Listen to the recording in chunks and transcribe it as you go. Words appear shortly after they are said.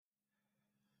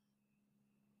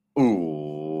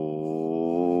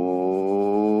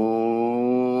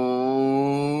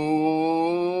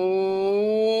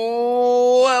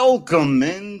Welcome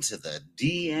into the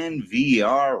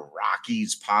DNVR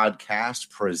Rockies podcast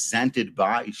presented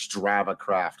by Strava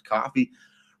Craft Coffee.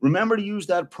 Remember to use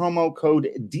that promo code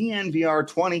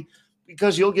DNVR20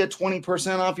 because you'll get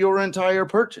 20% off your entire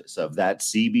purchase of that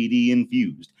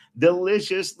CBD-infused,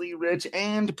 deliciously rich,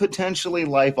 and potentially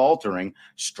life-altering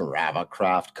Strava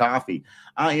Craft Coffee.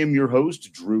 I am your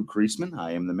host, Drew Kreisman.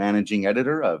 I am the managing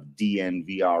editor of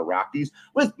DNVR Rockies.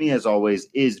 With me, as always,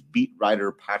 is beat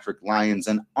writer Patrick Lyons.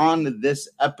 And on this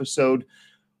episode,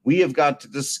 we have got to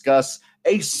discuss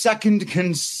a second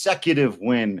consecutive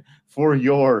win for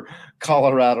your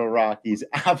Colorado Rockies.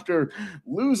 After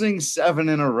losing 7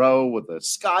 in a row, with the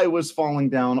sky was falling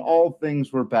down, all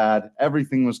things were bad,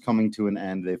 everything was coming to an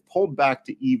end. They've pulled back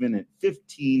to even at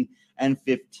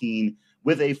 15-15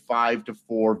 with a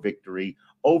 5-4 victory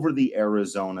over the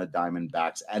Arizona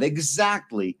Diamondbacks at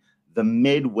exactly the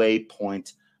midway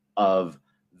point of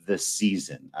the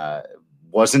season.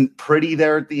 Wasn't pretty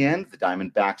there at the end. The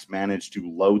Diamondbacks managed to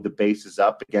load the bases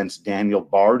up against Daniel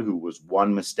Bard, who was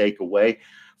one mistake away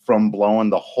from blowing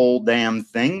the whole damn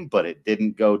thing, but it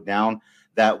didn't go down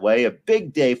that way. A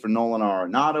big day for Nolan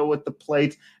Arenado at the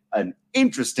plate. An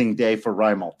interesting day for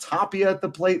Raimel Tapia at the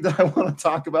plate that I want to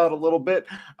talk about a little bit.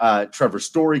 Trevor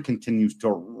Story continues to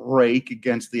rake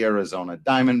against the Arizona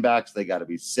Diamondbacks. They got to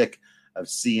be sick of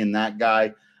seeing that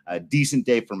guy. A decent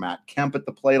day for Matt Kemp at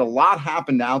the plate. A lot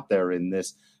happened out there in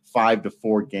this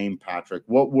 5-4 game, Patrick.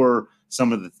 What were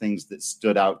some of the things that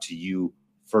stood out to you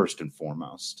first and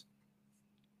foremost?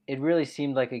 It really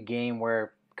seemed like a game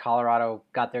where Colorado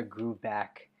got their groove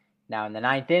back. Now in the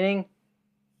ninth inning,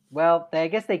 well, I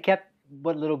guess they kept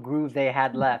what little groove they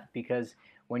had left, because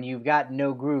when you've got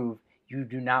no groove, you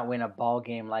do not win a ball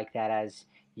game like that, as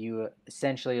you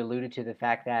essentially alluded to the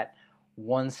fact that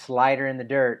one slider in the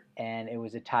dirt and it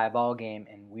was a tie ball game,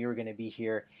 and we were going to be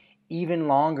here even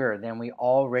longer than we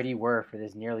already were for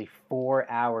this nearly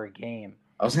 4-hour game.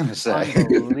 I was going to say.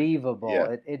 Unbelievable.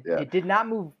 Yeah, It did not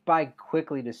move by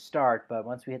quickly to start, but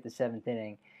once we hit the 7th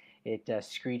inning, it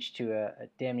screeched to a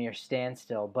damn near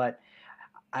standstill. But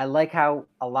I like how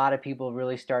a lot of people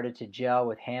really started to gel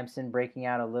with Hampson breaking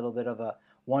out a little bit of a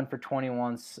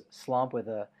 1-for-21 slump with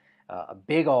a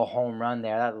big old home run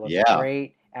there. That looked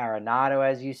great. Arenado,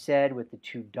 as you said, with the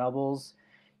 2 doubles,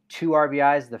 2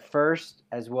 RBIs, the first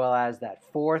as well as that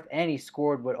fourth, and he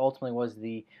scored what ultimately was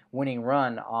the winning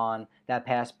run on that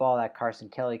pass ball that Carson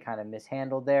Kelly kind of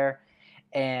mishandled there.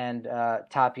 And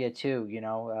Tapia too,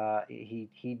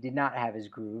 he did not have his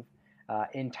groove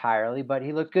entirely, but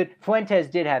he looked good. Fuentes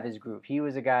did have his groove. He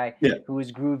was a guy who was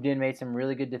grooved in, made some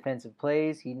really good defensive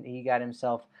plays. He got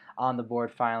himself on the board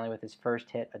finally with his first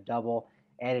hit, a double,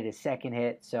 added his second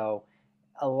hit. So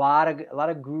a lot of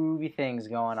groovy things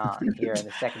going on here in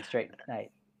the second straight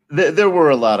night. There were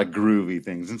a lot of groovy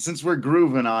things. And since we're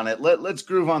grooving on it, let's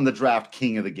groove on the draft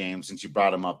king of the game, since you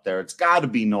brought him up there. It's got to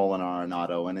be Nolan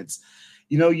Arenado. And it's,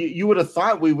 you would have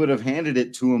thought we would have handed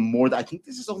it to him more. I think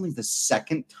this is only the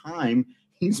second time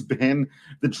he's been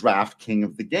the draft king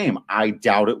of the game. I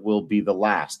doubt it will be the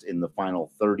last in the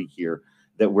final 30 here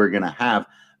that we're going to have.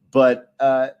 But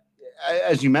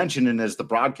as you mentioned, and as the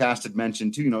broadcast had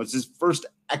mentioned too, it's his first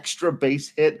extra base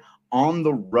hit on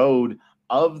the road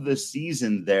of the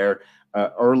season there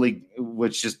early,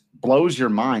 which just blows your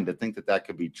mind to think that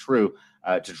could be true.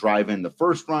 To drive in the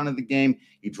first run of the game,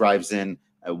 he drives in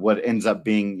what ends up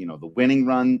being, the winning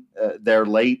run there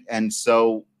late. And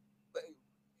so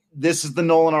this is the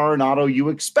Nolan Arenado you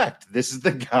expect. This is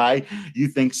the guy you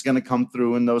think is going to come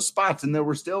through in those spots. And there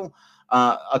were still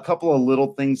a couple of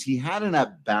little things. He had an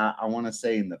at bat, I want to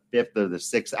say in the 5th or the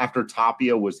 6th, after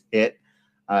Tapia was hit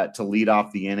to lead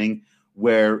off the inning,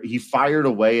 where he fired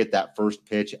away at that first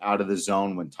pitch out of the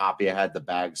zone when Tapia had the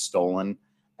bag stolen.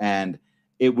 And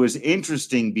it was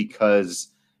interesting because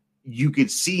you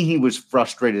could see he was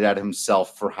frustrated at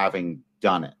himself for having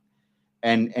done it.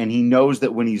 And he knows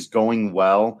that when he's going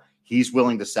well, he's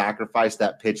willing to sacrifice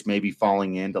that pitch maybe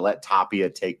falling in to let Tapia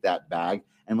take that bag,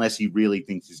 unless he really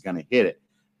thinks he's going to hit it.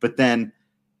 But then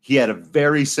he had a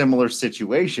very similar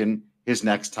situation his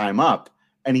next time up,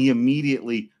 and he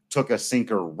immediately took a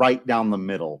sinker right down the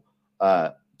middle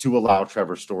to allow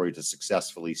Trevor Story to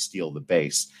successfully steal the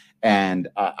base. And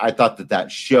I thought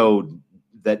that showed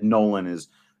that Nolan is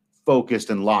focused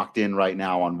and locked in right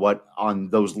now on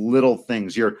those little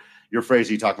things. Your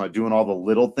phrase you talk about doing all the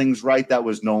little things right, that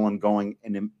was Nolan going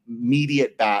an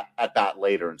immediate at bat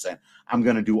later and saying, I'm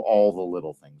going to do all the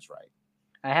little things right.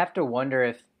 I have to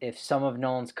wonder if some of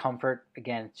Nolan's comfort,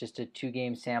 again, it's just a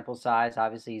 2-game sample size.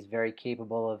 Obviously, he's very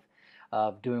capable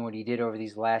of doing what he did over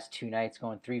these last 2 nights,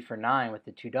 going 3 for 9 with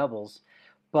the 2 doubles.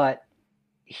 But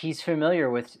he's familiar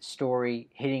with Story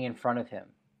hitting in front of him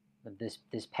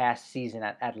this past season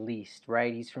at least,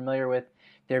 right? He's familiar with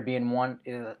there being one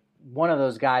of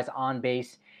those guys on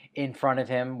base in front of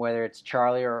him, whether it's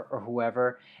Charlie or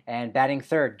whoever, and batting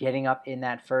third, getting up in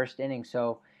that first inning.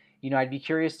 So, I'd be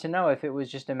curious to know if it was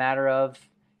just a matter of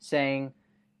saying,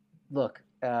 look,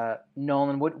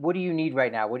 Nolan, what do you need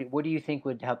right now? What do you think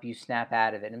would help you snap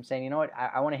out of it? And I'm saying, you know what,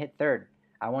 I want to hit third.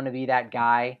 I want to be that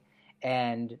guy,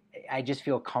 and I just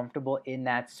feel comfortable in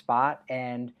that spot.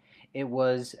 And it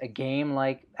was a game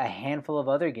like a handful of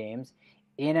other games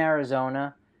in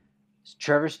Arizona.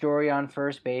 Trevor Story on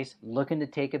first base, looking to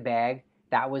take a bag.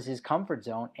 That was his comfort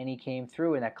zone, and he came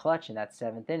through in that clutch in that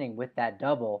seventh inning with that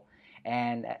double.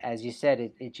 And as you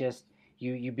said, it just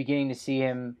you beginning to see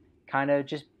him kind of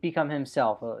just become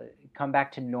himself, come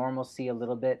back to normalcy a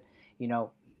little bit.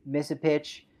 Miss a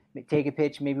pitch, take a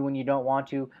pitch maybe when you don't want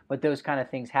to, but those kind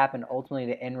of things happen. Ultimately,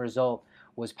 the end result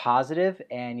was positive,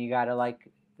 and you got to like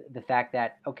the fact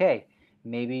that okay,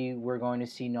 maybe we're going to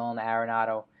see Nolan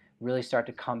Arenado really start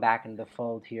to come back into the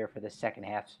fold here for the second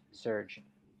half surge.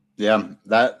 Yeah,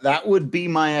 that would be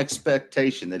my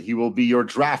expectation, that he will be your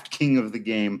draft king of the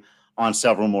game on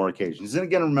several more occasions. And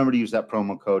again, remember to use that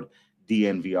promo code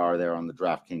DNVR there on the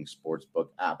DraftKings Sportsbook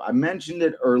app. I mentioned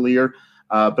it earlier,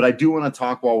 but I do want to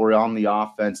talk while we're on the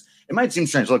offense. It might seem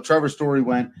strange. Look, Trevor Story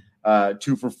went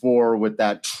 2 for 4 with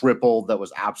that triple that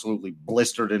was absolutely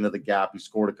blistered into the gap. He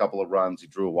scored a couple of runs. He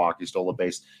drew a walk. He stole a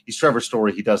base. He's Trevor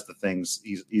Story. He does the things.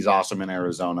 He's awesome in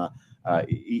Arizona.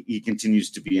 He continues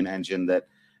to be an engine that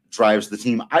drives the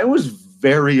team. I was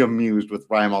very amused with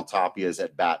Raimel Tapia's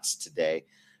at bats today,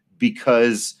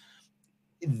 because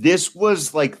this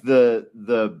was like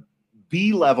the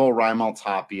B-level Raimel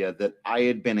Tapia that I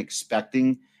had been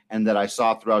expecting and that I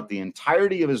saw throughout the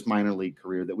entirety of his minor league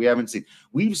career that we haven't seen.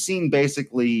 We've seen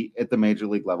basically at the major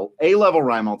league level, A-level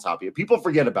Raimel Tapia. People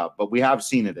forget about, but we have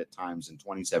seen it at times in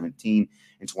 2017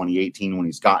 and 2018 when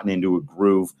he's gotten into a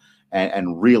groove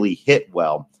and really hit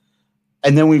well.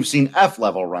 And then we've seen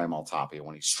F-level Raimel Tapia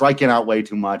when he's striking out way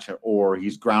too much, or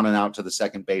he's grounding out to the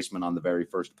second baseman on the very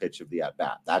first pitch of the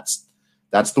at-bat.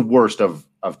 That's the worst of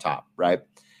top, right?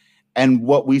 And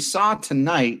what we saw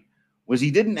tonight was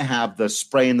he didn't have the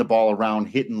spraying the ball around,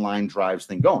 hitting line drives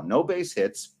thing going. No base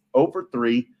hits, 0 for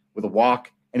 3 with a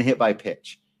walk and a hit by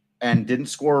pitch, and didn't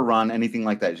score a run, anything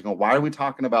like that. You go, why are we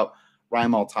talking about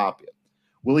Raimel Tapia?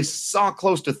 Well, he saw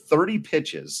close to 30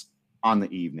 pitches on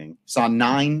the evening, saw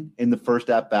 9 in the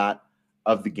first at-bat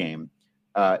of the game.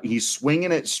 He's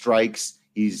swinging at strikes.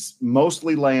 He's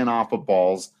mostly laying off of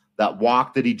balls. That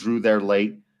walk that he drew there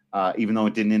late, even though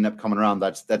it didn't end up coming around,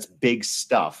 that's big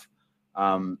stuff.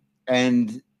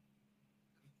 And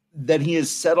that he has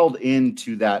settled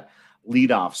into that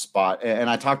leadoff spot. And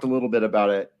I talked a little bit about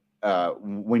it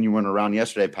when you went around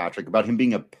yesterday, Patrick, about him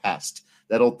being a pest.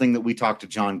 That old thing that we talked to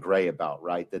John Gray about,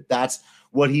 right? That's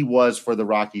what he was for the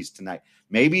Rockies tonight.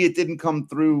 Maybe it didn't come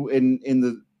through in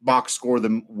the box score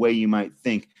the way you might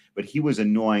think, but he was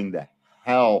annoying the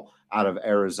hell out of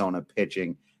Arizona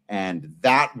pitching, and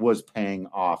that was paying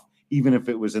off, even if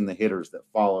it was in the hitters that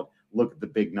followed. Look at the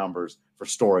big numbers for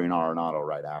Story and Arenado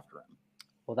right after him.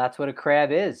 Well, that's what a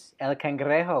crab is. El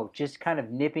Cangrejo, just kind of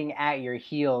nipping at your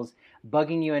heels,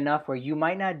 bugging you enough where you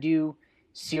might not do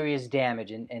serious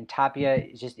damage. And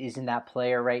Tapia just isn't that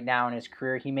player right now in his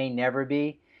career. He may never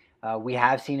be. We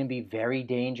have seen him be very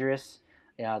dangerous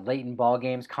late in ball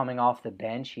games coming off the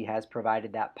bench. He has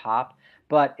provided that pop.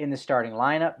 But in the starting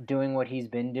lineup, doing what he's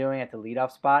been doing at the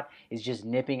leadoff spot is just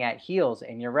nipping at heels.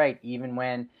 And you're right, even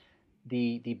when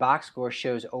the box score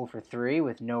shows 0 for 3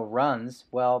 with no runs,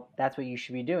 well, that's what you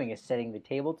should be doing, is setting the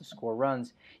table to score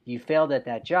runs. You failed at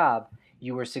that job.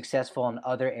 You were successful in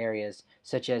other areas,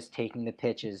 such as taking the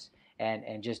pitches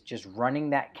and just running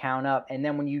that count up. And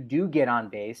then when you do get on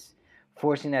base,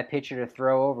 forcing that pitcher to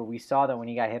throw over. We saw that when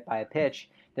he got hit by a pitch,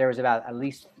 there was about at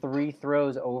least 3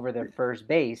 throws over the first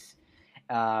base.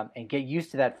 And get used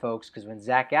to that, folks, because when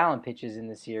Zach Allen pitches in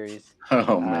the series,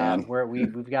 man,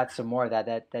 we've got some more of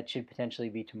that. That should potentially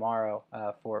be tomorrow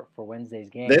for Wednesday's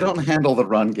game. They don't handle the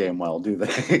run game well, do they?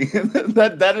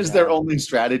 that is their only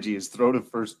strategy, is throw to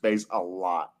first base a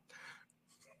lot.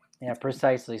 Yeah,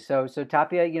 precisely. So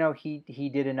Tapia, he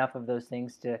did enough of those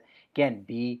things to, again,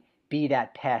 be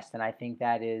that pest, and I think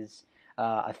that is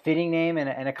a fitting name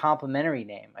and a complimentary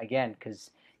name, again,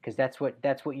 because that's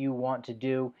what you want to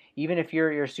do. Even if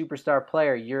you're a superstar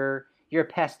player, you're a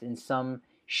pest in some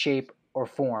shape or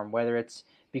form, whether it's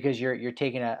because you're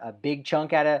taking a big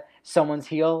chunk out of someone's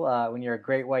heel when you're a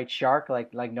great white shark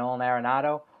like Nolan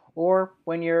Arenado, or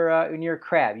when you're a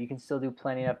crab. You can still do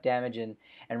plenty enough damage and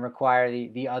require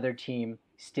the other team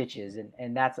stitches,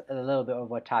 and that's a little bit of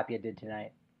what Tapia did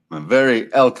tonight. A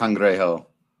very El Cangrejo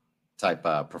type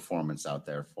performance out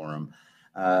there for him.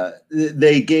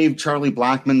 They gave Charlie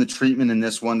Blackmon the treatment in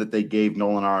this one that they gave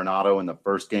Nolan Arenado in the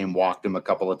first game, walked him a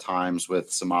couple of times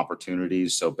with some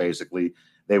opportunities. So basically,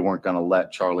 they weren't going to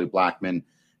let Charlie Blackmon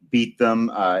beat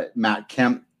them. Matt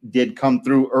Kemp did come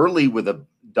through early with a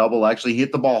double. Actually, he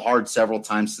hit the ball hard several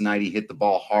times tonight. He hit the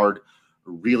ball hard,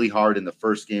 really hard in the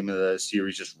first game of the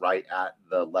series, just right at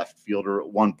the left fielder at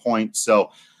one point.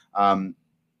 So,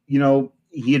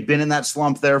 he had been in that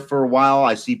slump there for a while.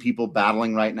 I see people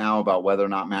battling right now about whether or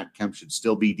not Matt Kemp should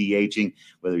still be DHing,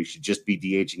 whether he should just be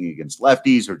DHing against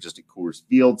lefties or just at Coors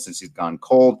Field since he's gone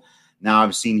cold. Now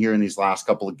I've seen here in these last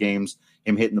couple of games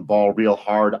him hitting the ball real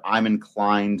hard. I'm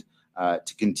inclined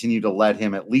to continue to let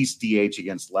him at least DH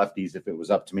against lefties if it was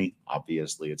up to me.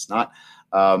 Obviously, it's not.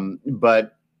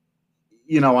 But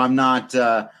I'm not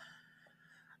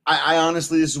I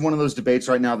honestly, this is one of those debates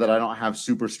right now that I don't have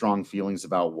super strong feelings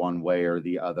about one way or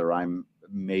the other. I'm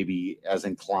maybe as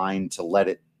inclined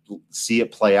to see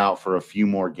it play out for a few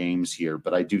more games here,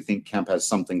 but I do think Kemp has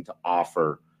something to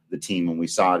offer the team, and we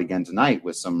saw it again tonight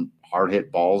with some hard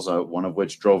hit balls, one of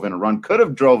which drove in a run, could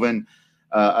have drove in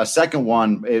a second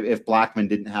one if Blackmon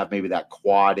didn't have maybe that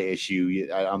quad issue.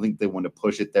 I don't think they wanted to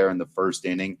push it there in the first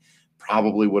inning.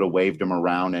 Probably would have waved him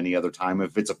around any other time.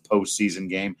 If it's a postseason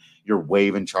game, you're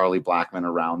waving Charlie Blackmon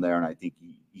around there, and I think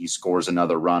he scores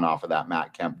another run off of that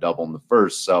Matt Kemp double in the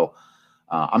first. So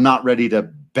I'm not ready to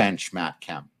bench Matt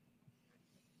Kemp.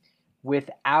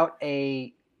 Without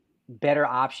a better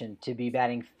option to be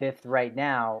batting fifth right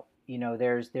now,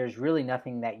 there's really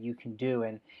nothing that you can do.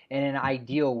 And in an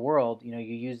ideal world, you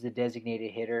use the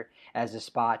designated hitter as a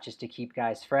spot just to keep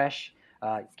guys fresh.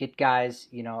 Get guys,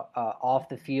 off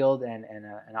the field and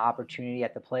an opportunity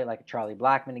at the plate, like Charlie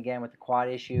Blackmon again with the quad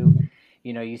issue.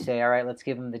 You say, all right, let's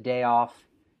give him the day off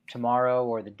tomorrow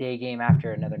or the day game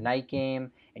after another night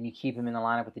game, and you keep him in the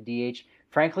lineup with the DH.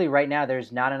 Frankly, right now,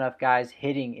 there's not enough guys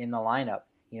hitting in the lineup.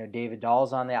 David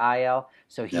Dahl's on the IL,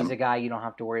 so he's a guy you don't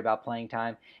have to worry about playing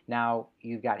time. Now,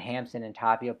 you've got Hampson and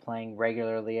Tapia playing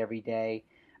regularly every day.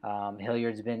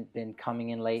 Hilliard's been coming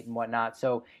in late and whatnot,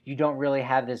 so you don't really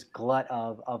have this glut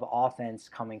of offense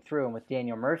coming through. And with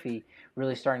Daniel Murphy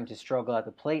really starting to struggle at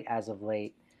the plate as of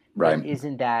late, right?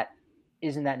 Isn't that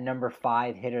number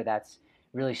 5 hitter that's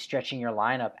really stretching your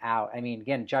lineup out? I mean,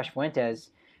 again, Josh Fuentes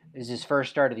is his first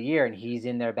start of the year, and he's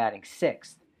in there batting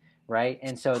 6th, right?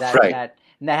 And so that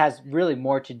has really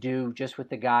more to do just with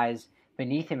the guys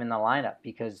beneath him in the lineup,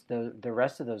 because the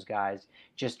rest of those guys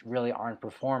just really aren't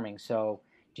performing. So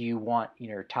do you want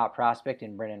your top prospect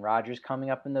in Brendan Rodgers coming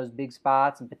up in those big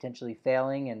spots and potentially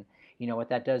failing, and what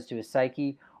that does to his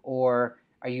psyche? Or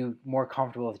are you more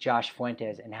comfortable with Josh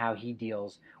Fuentes and how he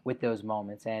deals with those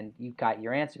moments? And you've got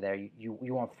your answer there. You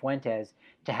want Fuentes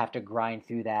to have to grind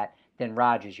through that than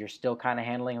Rodgers. You're still kind of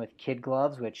handling with kid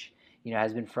gloves, which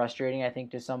has been frustrating, I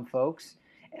think, to some folks.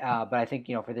 But I think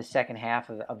for the second half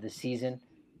of the season,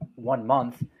 1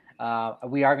 month,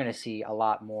 we are going to see a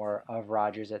lot more of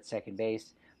Rodgers at second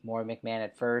base, more McMahon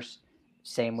at first.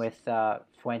 Same with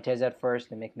Fuentes at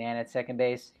first and McMahon at second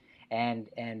base. And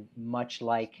much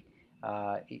like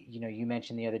you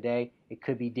mentioned the other day, it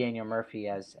could be Daniel Murphy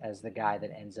as the guy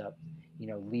that ends up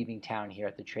leaving town here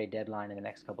at the trade deadline in the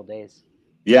next couple of days.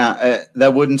 Yeah,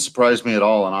 that wouldn't surprise me at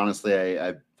all. And honestly,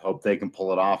 I hope they can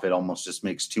pull it off. It almost just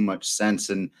makes too much sense.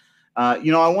 And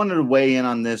I wanted to weigh in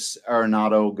on this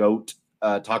Arenado goat.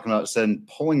 Talking about saying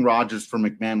pulling Rodgers for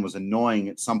McMahon was annoying.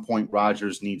 At some point,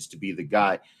 Rodgers needs to be the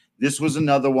guy. This was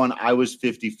another one I was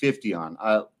 50-50 on.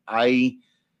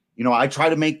 I try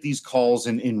to make these calls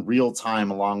in real time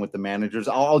along with the managers.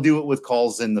 I'll do it with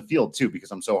calls in the field too,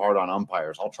 because I'm so hard on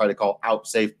umpires. I'll try to call out,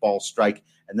 safe, ball, strike,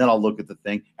 and then I'll look at the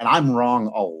thing. And I'm wrong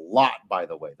a lot, by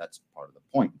the way. That's part of the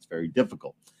point. It's very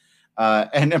difficult.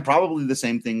 And then probably the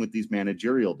same thing with these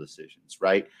managerial decisions,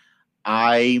 right?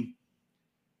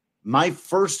 My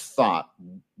first thought,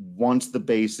 once the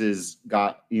bases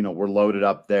were loaded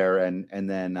up there, and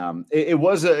then it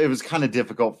was kind of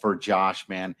difficult for Josh,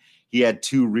 man. He had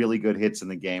 2 really good hits in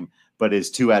the game, but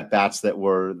his 2 at bats that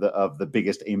were of the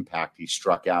biggest impact he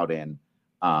struck out in.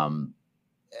 That's.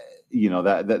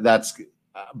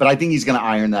 But I think he's going to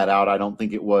iron that out. I don't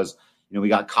think it was. We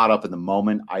got caught up in the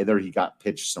moment. Either he got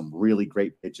pitched some really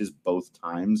great pitches both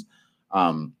times.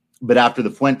 But after the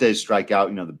Fuentes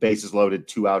strikeout, the bases loaded,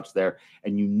 2 outs there,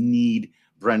 and you need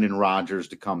Brendan Rodgers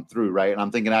to come through, right? And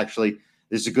I'm thinking, actually,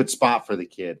 this is a good spot for the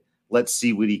kid. Let's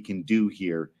see what he can do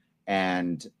here.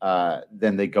 And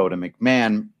then they go to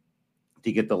McMahon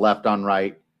to get the left on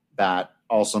right bat.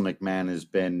 Also, McMahon has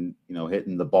been,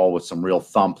 hitting the ball with some real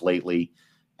thump lately.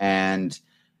 And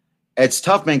it's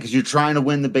tough, man, because you're trying to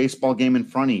win the baseball game in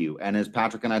front of you. And as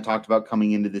Patrick and I talked about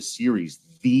coming into this series,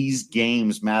 these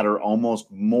games matter almost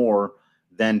more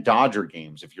than Dodger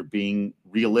games if you're being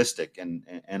realistic and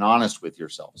honest with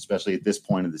yourself, especially at this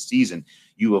point of the season.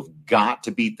 You have got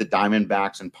to beat the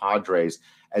Diamondbacks and Padres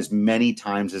as many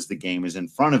times as the game is in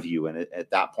front of you. And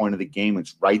at that point of the game,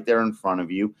 it's right there in front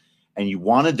of you. And you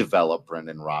want to develop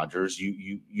Brendan Rodgers.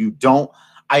 You don't.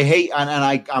 I hate, and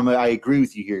I agree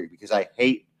with you here, because I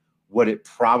hate what it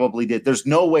probably did. There's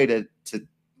no way to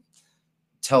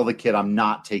tell the kid, I'm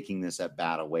not taking this at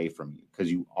bat away from you,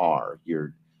 because you are.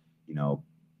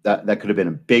 That could have been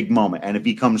a big moment. And if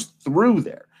he comes through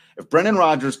there, if Brendan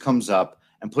Rodgers comes up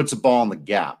and puts a ball in the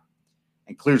gap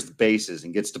and clears the bases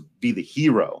and gets to be the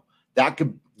hero, that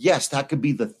could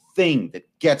be the thing that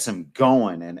gets him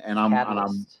going. And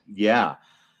I'm yeah.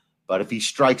 But if he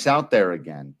strikes out there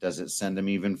again, does it send him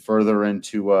even further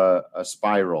into a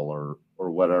spiral or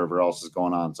whatever else is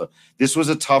going on? So this was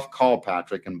a tough call,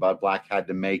 Patrick, and Bud Black had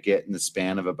to make it in the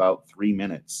span of about 3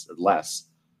 minutes or less.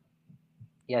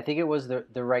 Yeah, I think it was the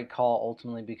right call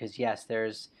ultimately, because yes,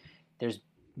 there's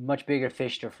much bigger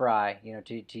fish to fry,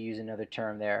 to use another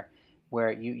term there,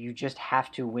 where you just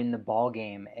have to win the ball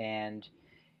game. And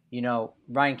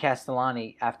Ryan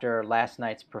Castellani, after last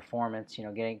night's performance,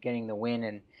 getting the win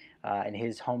in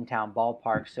his hometown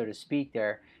ballpark, so to speak,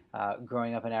 there,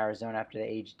 growing up in Arizona after the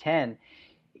age of 10,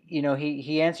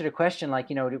 he answered a question like,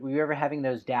 were you ever having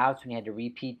those doubts when you had to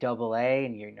repeat Double A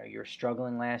and you're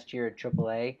struggling last year at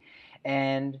Triple A?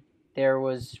 And there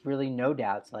was really no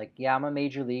doubts. Like, yeah, I'm a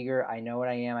major leaguer. I know what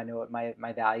I am. I know what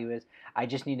my value is. I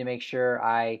just need to make sure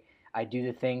I do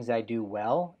the things I do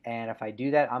well. And if I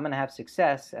do that, I'm going to have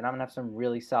success and I'm going to have some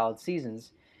really solid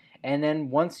seasons. And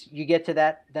then once you get to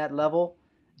that level,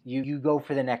 you go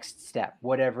for the next step,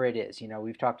 whatever it is.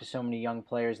 We've talked to so many young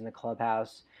players in the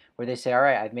clubhouse where they say, all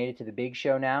right, I've made it to the big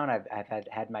show now and I've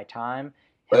had my time.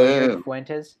 Hilliard and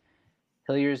Fuentes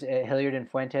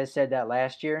said that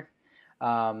last year.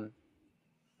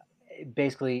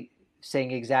 Basically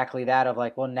saying exactly that, of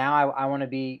like, well, now I want to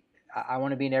be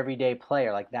an everyday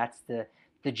player. Like, that's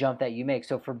the jump that you make.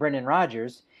 So for Brendan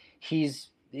Rodgers,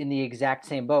 he's in the exact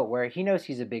same boat where he knows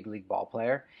he's a big league ball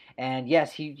player. And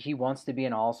yes, he wants to be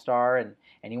an all-star and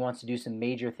he wants to do some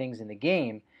major things in the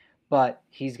game, but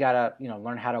he's got to,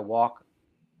 learn how to walk,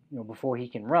 before he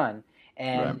can run.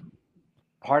 And right.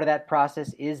 Part of that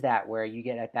process is that where you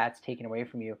get at bats taken away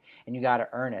from you, and you got to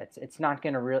earn it. It's not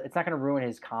going to ruin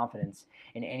his confidence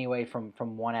in any way from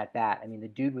one at bat. I mean, the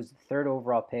dude was the 3rd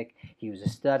overall pick. He was a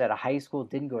stud out of high school.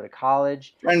 Didn't go to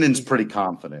college. Brendan's pretty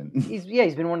confident. He's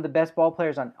been one of the best ball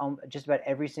players on just about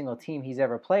every single team he's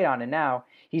ever played on, and now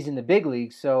he's in the big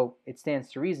leagues. So it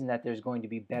stands to reason that there's going to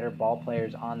be better ball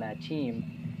players on that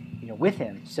team, with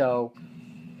him. So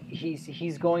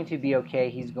he's going to be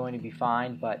okay. He's going to be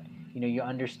fine, but. You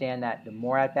understand that the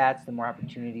more at-bats, the more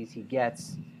opportunities he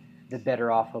gets, the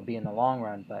better off he'll be in the long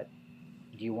run. But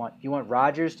do you want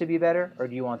Rodgers to be better, or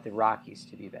do you want the Rockies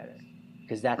to be better?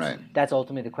 Because that's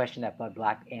ultimately the question that Bud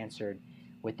Black answered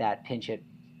with that pinch hit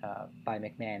by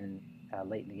McMahon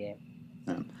late in the game.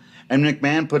 Yeah. And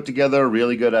McMahon put together a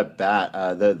really good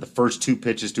at-bat. The first 2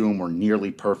 pitches to him were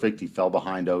nearly perfect. He fell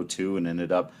behind 0-2 and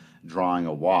ended up drawing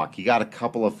a walk. He got a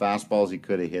couple of fastballs he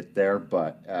could have hit there,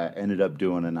 but ended up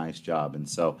doing a nice job. And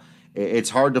so it's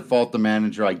hard to fault the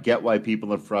manager. I get why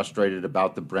people are frustrated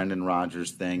about the Brendan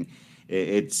Rodgers thing.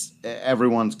 It's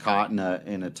everyone's caught in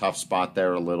a tough spot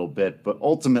there a little bit, but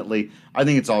ultimately I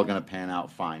think it's all going to pan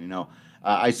out fine.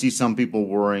 I see some people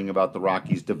worrying about the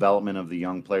Rockies' development of the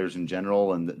young players in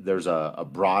general, and there's a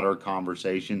broader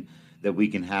conversation that we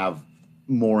can have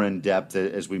more in depth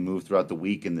as we move throughout the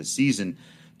week and the season,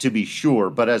 to be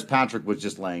sure. But as Patrick was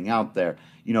just laying out there,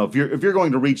 if you're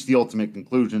going to reach the ultimate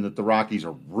conclusion that the Rockies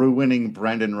are ruining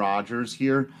Brendan Rodgers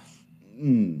here,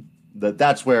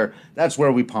 that's where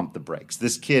we pump the brakes.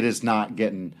 This kid is not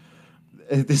getting.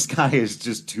 This guy is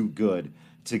just too good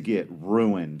to get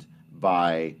ruined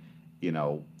by.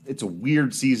 It's a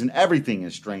weird season. Everything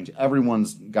is strange.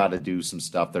 Everyone's got to do some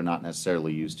stuff they're not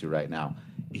necessarily used to right now.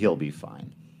 He'll be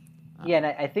fine. Yeah, and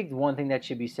I think one thing that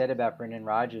should be said about Brendan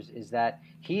Rodgers is that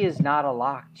he is not a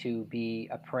lock to be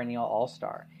a perennial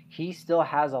all-star. He still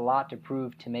has a lot to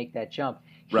prove to make that jump.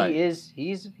 Right.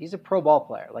 He's a pro ball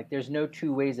player. Like, there's no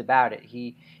two ways about it.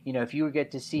 If you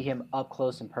get to see him up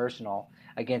close and personal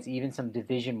against even some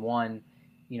Division I,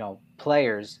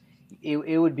 players,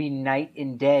 it would be night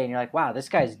and day. And you're like, wow, this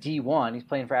guy's D1. He's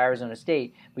playing for Arizona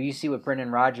State. But you see what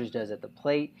Brendan Rodgers does at the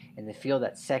plate, in the field,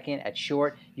 at second, at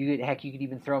short. You could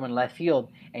even throw him in left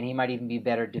field, and he might even be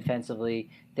better defensively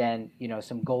than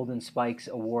some Golden Spikes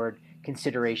Award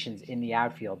considerations in the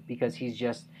outfield because he's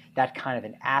just that kind of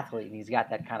an athlete and he's got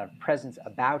that kind of presence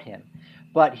about him.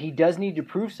 But he does need to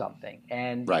prove something,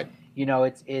 and Right.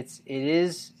 it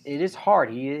is hard.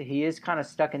 He is kind of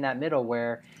stuck in that middle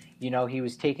where he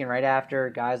was taken right after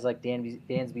guys like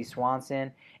Dansby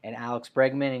Swanson and Alex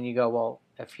Bregman, and you go, well,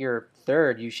 if you're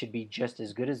third, you should be just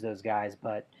as good as those guys.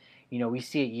 But we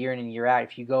see it year in and year out.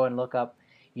 If you go and look up,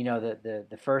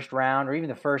 the first round or even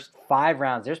the first 5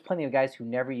 rounds, there's plenty of guys who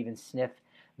never even sniff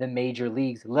the major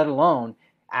leagues, let alone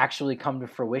actually come to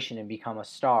fruition and become a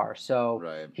star. So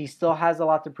Right. he still has a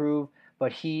lot to prove,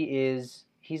 but he's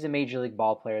a major league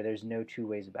ball player. There's no two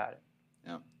ways about it.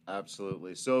 Yeah,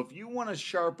 absolutely. So if you want to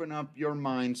sharpen up your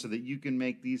mind so that you can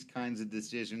make these kinds of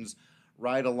decisions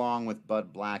right along with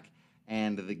Bud Black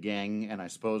and the gang, and I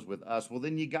suppose with us, well,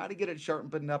 then you got to get it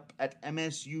sharpened up at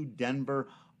MSU Denver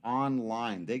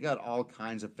Online. They got all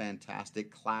kinds of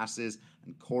fantastic classes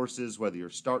and courses, whether you're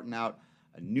starting out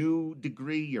a new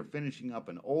degree, you're finishing up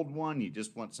an old one, you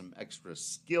just want some extra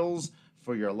skills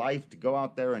for your life to go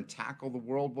out there and tackle the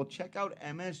world. Well, check out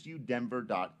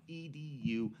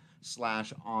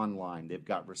msudenver.edu/online. They've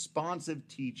got responsive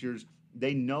teachers.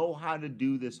 They know how to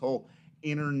do this whole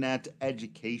internet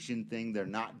education thing. They're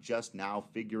not just now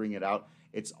figuring it out.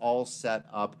 It's all set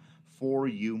up for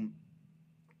you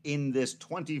in this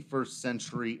 21st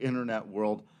century internet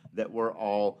world that we're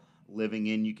all living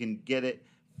in. You can get it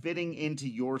fitting into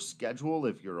your schedule.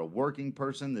 If you're a working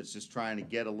person that's just trying to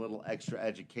get a little extra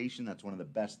education, that's one of the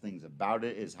best things about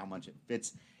it, is how much it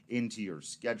fits into your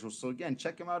schedule. So again,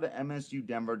 check them out at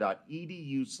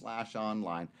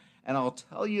msudenver.edu/online, and I'll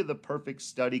tell you the perfect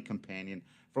study companion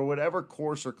for whatever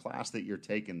course or class that you're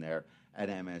taking there at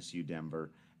MSU Denver.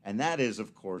 And that is,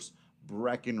 of course,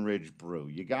 Breckenridge Brew.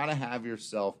 You got to have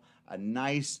yourself a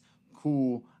nice,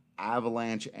 cool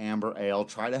Avalanche Amber Ale.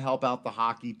 Try to help out the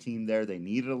hockey team there. They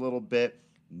need it a little bit.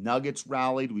 Nuggets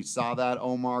rallied. We saw that,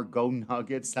 Omar. Go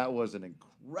Nuggets. That was an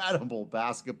incredible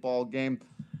basketball game.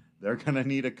 They're going to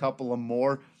need a couple of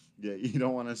more. You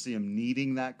don't want to see them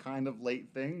needing that kind of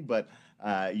late thing, but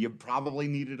you probably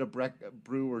needed a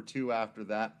brew or two after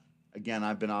that. Again,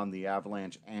 I've been on the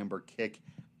Avalanche Amber kick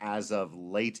as of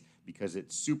late because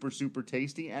it's super, super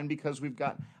tasty and because we've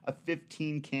got a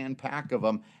 15-can pack of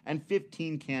them. And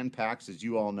 15-can packs, as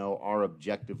you all know, are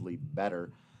objectively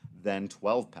better than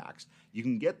 12 packs. You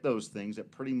can get those things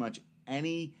at pretty much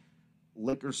any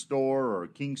liquor store or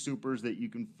King Soopers that you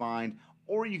can find,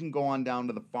 or you can go on down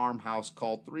to the farmhouse,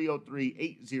 call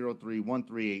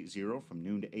 303-803-1380 from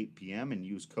noon to 8 p.m. and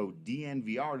use code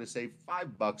DNVR to save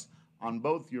 $5 on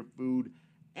both your food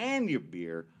and your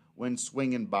beer when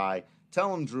swinging by.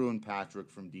 Tell them Drew and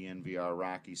Patrick from DNVR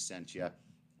Rocky sent you,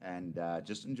 and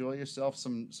just enjoy yourself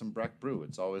some Breck Brew.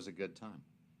 It's always a good time.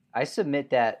 I submit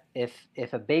that if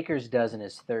a Baker's dozen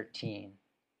is 13,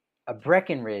 a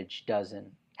Breckenridge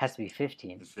dozen has to be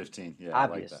 15. It's 15, yeah.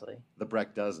 Obviously. I like that. The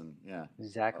Breck dozen, yeah.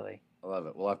 Exactly. I love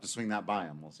it. We'll have to swing that by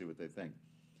them. We'll see what they think.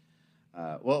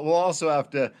 We'll also have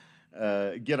to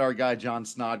get our guy John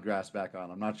Snodgrass back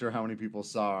on. I'm not sure how many people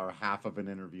saw our half of an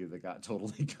interview that got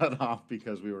totally cut off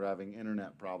because we were having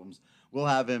internet problems. We'll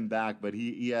have him back, but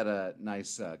he had a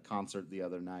nice concert the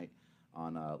other night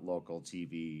on local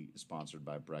TV sponsored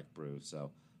by Breck Brew.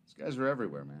 So these guys are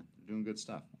everywhere, man. They're doing good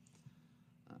stuff.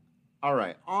 All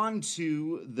right, on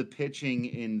to the pitching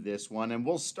in this one, and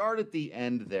we'll start at the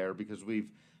end there because we've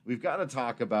got to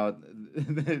talk about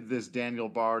this Daniel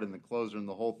Bard and the closer and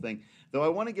the whole thing. Though I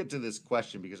want to get to this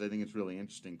question because I think it's really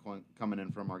interesting coming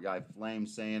in from our guy Flame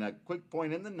saying a quick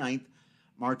point in the ninth,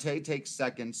 Marte takes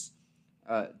second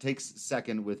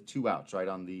with 2 outs, right,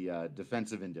 on the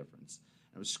defensive indifference.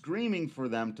 I was screaming for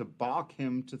them to balk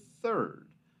him to third.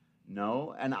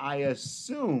 No, and I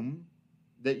assume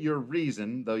that your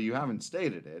reason, though you haven't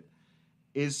stated it,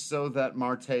 is so that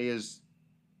Marte is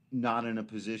not in a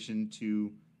position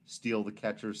to steal the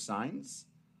catcher's signs.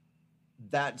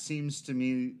 That seems to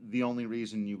me the only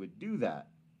reason you would do that.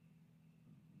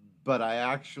 But I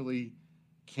actually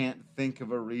can't think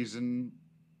of a reason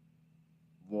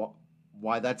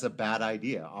why that's a bad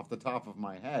idea off the top of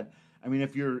my head. I mean,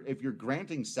 if you're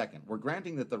granting second, we're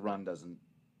granting that the run doesn't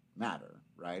matter,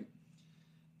 right?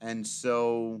 And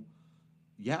so,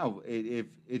 yeah, if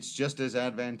it's just as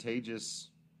advantageous,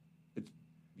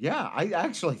 I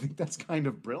actually think that's kind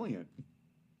of brilliant.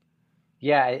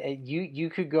 Yeah,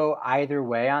 you could go either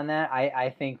way on that.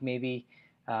 I think maybe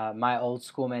my old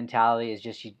school mentality is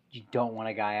just you don't want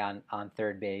a guy on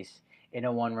third base in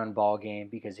a 1-run ball game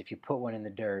because if you put one in the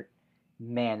dirt,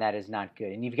 man, that is not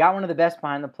good. And you've got one of the best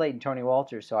behind the plate in Tony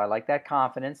Walters, so I like that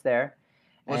confidence there.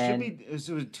 Well, it should And be. It was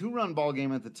a 2-run ball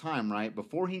game at the time, right?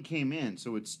 Before he came in,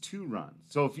 so it's 2 runs.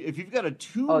 So if you've got a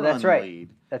two oh, that's run right. lead,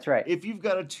 That's right. if you've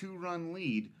got a 2-run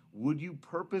lead, would you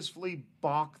purposefully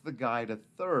balk the guy to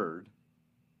third?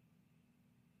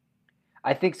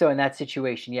 I think so in that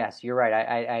situation. Yes, you're right.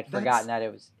 I had forgotten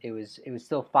That's that it was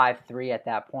still 5-3 at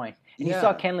that point. And you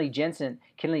saw yeah.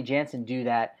 Kenley Jansen do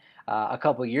that a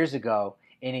couple years ago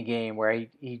in a game where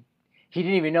he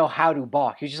didn't even know how to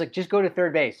balk. He was just like, just go to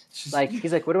third base. Just, Like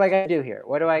he's like, what do I got to do here?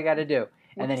 What do I got to do?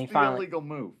 And then what's he the finally, illegal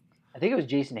move? I think it was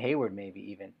Jason Hayward maybe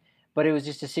even, but it was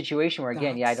just a situation where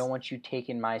again, yeah, I don't That's want you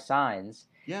taking my signs.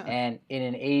 yeah. And in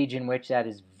an age in which that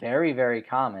is very very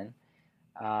common,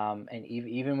 and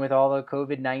even with all the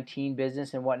COVID-19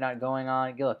 business and whatnot going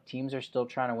on, look, teams are still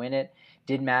trying to win it.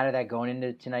 Didn't matter that going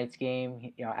into tonight's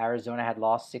game, Arizona had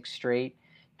lost 6 straight.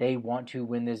 They want to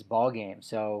win this ball game,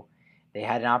 so they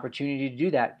had an opportunity to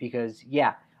do that because,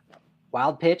 yeah,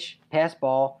 wild pitch, pass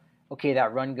ball, okay,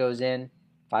 that run goes in,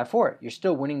 5-4. You're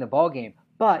still winning the ball game,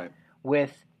 but Right.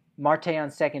 with Marte on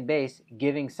second base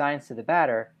giving signs to the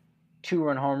batter,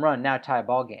 2-run home run, now tie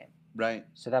ball game. Right.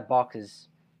 So that balk is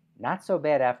not so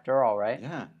bad after all, right?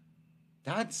 Yeah.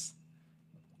 That's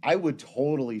I would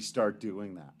totally start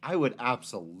doing that. I would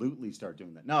absolutely start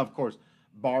doing that. Now, of course,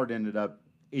 Bard ended up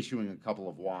issuing a couple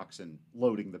of walks and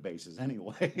loading the bases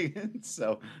anyway.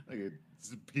 So they could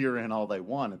peer in all they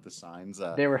want at the signs,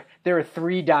 There were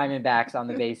 3 Diamondbacks on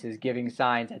the bases giving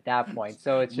signs at that point.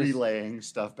 So it's just relaying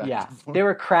stuff back yeah, and forth. they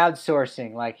were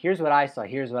crowdsourcing. Like here's what I saw,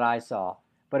 here's what I saw,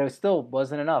 but it still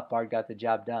wasn't enough. Bard got the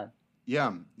job done.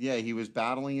 Yeah, he was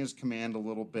battling his command a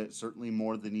little bit, certainly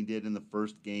more than he did in the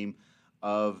first game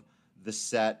of the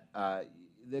set.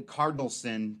 The Cardinals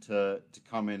sin to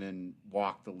come in and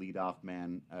walk the leadoff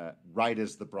man right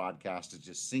as the broadcast is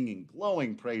just singing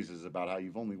glowing praises about how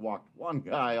you've only walked one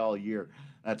guy all year.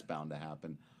 That's bound to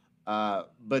happen.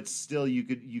 But still, you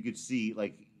could see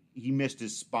like he missed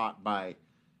his spot by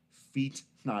feet,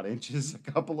 not inches,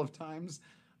 a couple of times.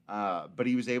 But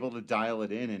he was able to dial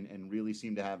it in and really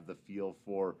seemed to have the feel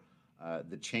for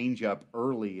the changeup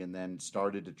early, and then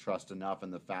started to trust enough in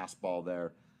the fastball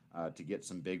there to get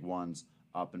some big ones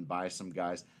up and by some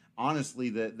guys. Honestly,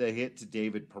 the hit to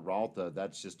David Peralta,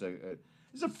 that's just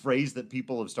it's a phrase that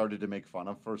people have started to make fun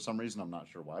of for some reason. I'm not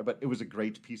sure why, but it was a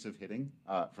great piece of hitting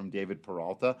from David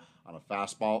Peralta on a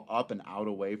fastball up and out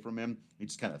away from him. He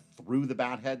just kind of threw the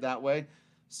bat head that way.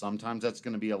 Sometimes that's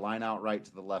going to be a line out right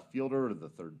to the left fielder or the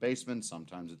third baseman.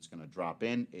 Sometimes it's going to drop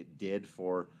in. It did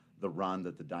for the run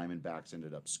that the Diamondbacks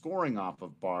ended up scoring off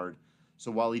of Bard. So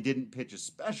while he didn't pitch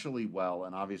especially well,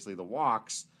 and obviously the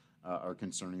walks are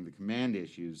concerning the command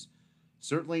issues,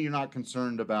 certainly you're not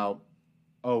concerned about,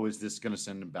 oh, is this going to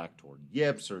send him back toward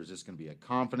yips, or is this going to be a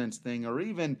confidence thing, or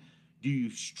even do you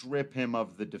strip him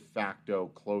of the de facto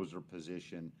closer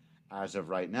position as of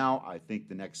right now? I think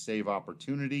the next save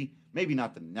opportunity, maybe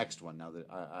not the next one. Now that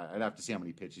I'd have to see how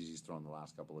many pitches he's thrown the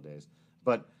last couple of days,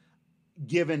 but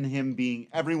given him being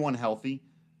everyone healthy,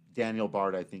 Daniel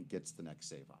Bard, I think, gets the next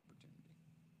save opportunity.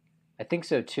 I think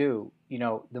so too.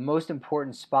 The most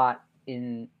important spot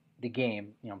in the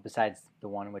game, besides the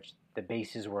one in which the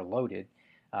bases were loaded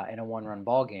in a 1-run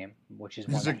ball game, which is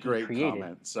This one is a that he great created.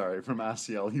 comment. Sorry, from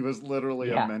Asiel. He was literally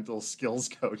a Yeah, mental skills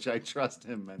coach. I trust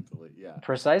him mentally. Yeah.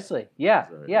 precisely. Yeah,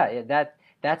 Sorry, yeah.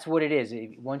 That's what it is.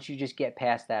 Once you just get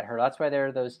past that hurdle, that's why there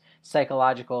are those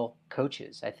psychological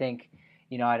coaches. I think,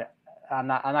 I'm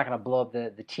not going to blow up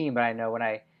the team, but I know when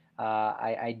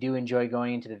I do enjoy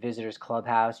going into the visitors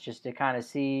clubhouse just to kind of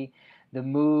see the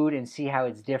mood and see how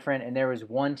it's different. And there was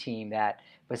one team that,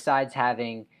 besides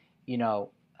having, uh,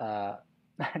 now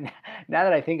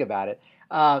that I think about it,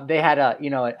 they had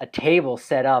a table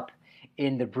set up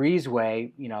in the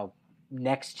breezeway,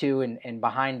 next to and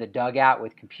behind the dugout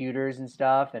with computers and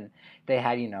stuff, and they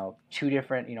had 2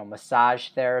 different massage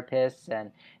therapists,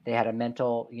 and they had a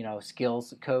mental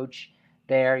skills coach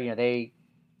there. They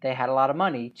had a lot of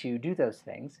money to do those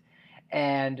things,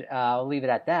 and I'll leave it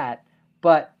at that.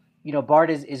 But Bart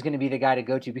is going to be the guy to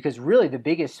go to, because really the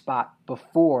biggest spot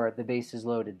before the bases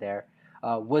loaded there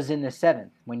was in the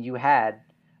 7th when you had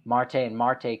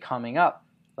Marte coming up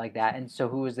like that. And so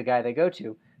who was the guy they go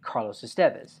to? Carlos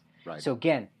Estevez. Right. So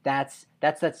again, that's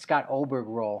that Scott Oberg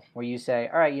role where you say,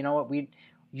 all right, you know what,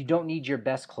 you don't need your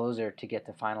best closer to get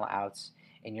the final outs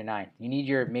in your 9th. You need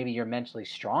maybe your mentally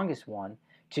strongest one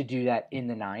to do that in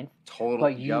the 9th. Total.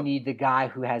 But you Yep. need the guy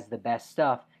who has the best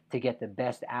stuff to get the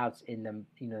best outs in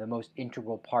the most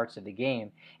integral parts of the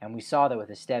game. And we saw that with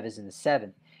Estevez in the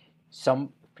 7th.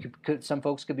 Some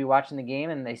folks could be watching the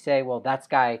game and they say, well, that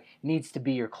guy needs to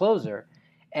be your closer.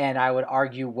 And I would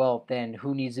argue, well, then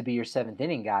who needs to be your 7th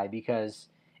inning guy? Because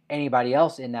anybody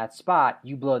else in that spot,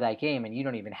 you blow that game and you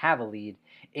don't even have a lead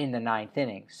in the ninth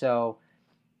inning. So,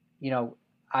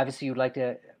 obviously you'd like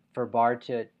for Bard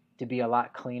to be a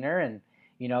lot cleaner, and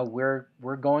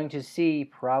we're going to see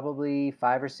probably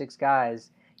 5 or 6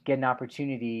 guys get an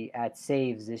opportunity at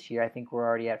saves this year. I think we're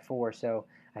already at 4, so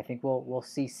I think we'll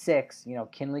see 6.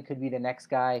 Kinley could be the next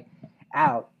guy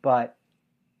out, but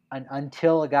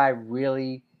until a guy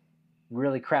really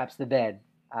craps the bed,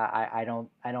 I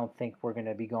don't think we're going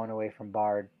to be going away from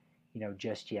Bard,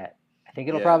 just yet. I think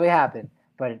it'll probably happen,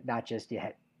 but not just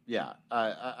yet. Yeah,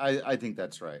 I think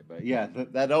that's right. But yeah,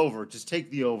 that over, just take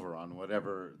the over on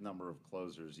whatever number of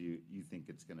closers you think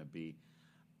it's going to be.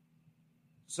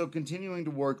 So continuing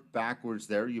to work backwards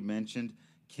there, you mentioned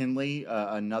Kinley,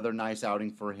 another nice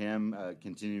outing for him,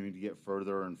 continuing to get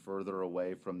further and further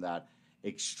away from that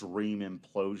extreme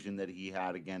implosion that he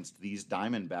had against these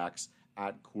Diamondbacks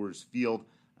at Coors Field.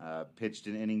 Pitched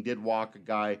an inning, did walk a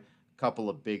guy, couple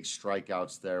of big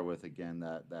strikeouts there with, again,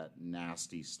 that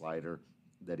nasty slider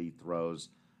that he throws.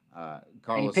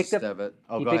 Carlos Estevez.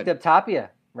 He picked up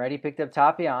Tapia, right? He picked up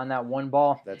Tapia on that one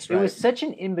ball. That's right. It was such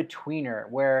an in-betweener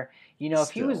where, if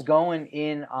he was going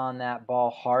in on that ball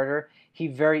harder, he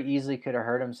very easily could have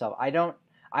hurt himself. I don't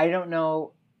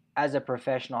know as a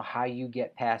professional how you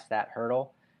get past that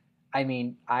hurdle. I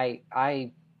mean, I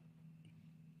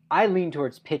lean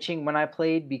towards pitching when I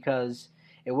played, because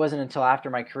it wasn't until after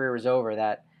my career was over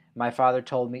that my father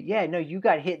told me, yeah, no, you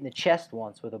got hit in the chest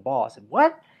once with a ball. I said,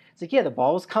 what? It's like, yeah, the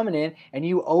ball was coming in and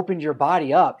you opened your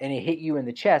body up and it hit you in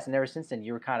the chest. And ever since then,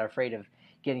 you were kind of afraid of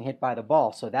getting hit by the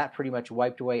ball. So that pretty much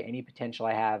wiped away any potential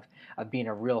I have of being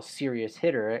a real serious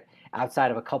hitter,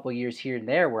 outside of a couple years here and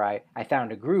there where I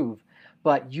found a groove.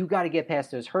 But you got to get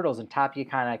past those hurdles. And Tapia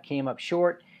kind of came up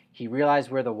short. He realized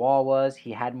where the wall was.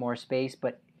 He had more space,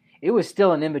 but it was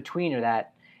still an in-betweener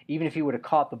that even if he would have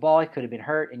caught the ball, he could have been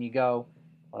hurt. And you go,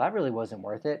 well, that really wasn't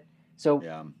worth it. So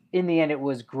in the end, it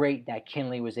was great that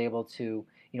Kinley was able to,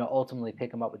 ultimately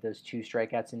pick him up with those 2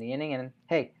 strikeouts in the inning. And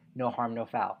hey, no harm, no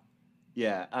foul.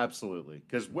 Yeah, absolutely.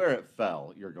 Because where it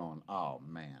fell, you're going, oh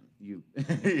man,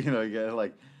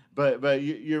 but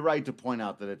you're right to point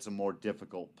out that it's a more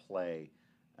difficult play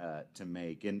to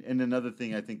make. And another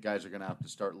thing, I think guys are going to have to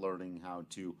start learning how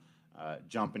to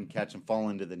jump and catch and fall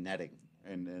into the netting.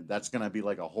 And that's going to be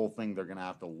like a whole thing they're going to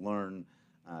have to learn.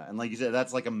 And like you said,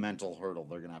 that's like a mental hurdle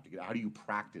they're going to have to get. How do you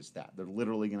practice that? They're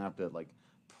literally going to have to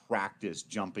practice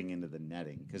jumping into the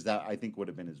netting, because that, I think, would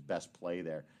have been his best play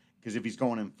there. Because if he's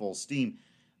going in full steam,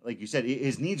 like you said,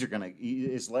 his legs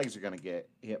are going to get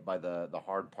hit by the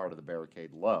hard part of the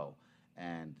barricade low,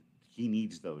 and he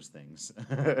needs those things.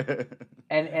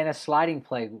 and a sliding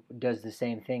play does the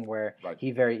same thing, where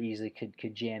he very easily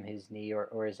could jam his knee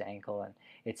or his ankle, and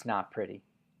it's not pretty.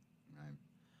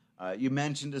 Right. You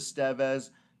mentioned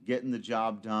Estevez getting the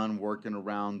job done, working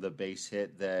around the base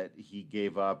hit that he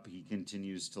gave up. He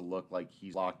continues to look like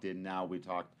he's locked in now. We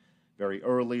talked very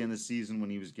early in the season when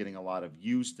he was getting a lot of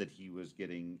use that he was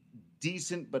getting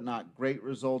decent but not great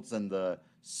results, and the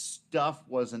stuff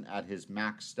wasn't at his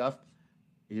max stuff.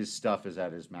 His stuff is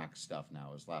at his max stuff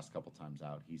now. His last couple times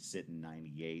out, he's sitting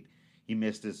 98. He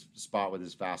missed his spot with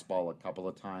his fastball a couple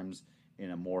of times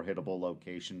in a more hittable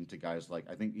location to guys like,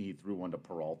 I think he threw one to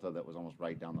Peralta that was almost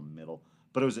right down the middle,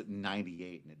 but it was at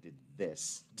 98 and it did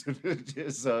this.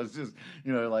 So it's just,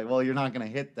 well, you're not going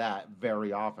to hit that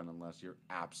very often unless you're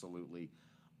absolutely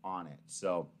on it.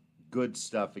 So good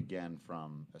stuff again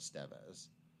from Estevez.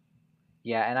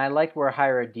 Yeah, and I liked where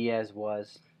Jairo Diaz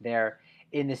was there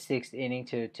in the 6th inning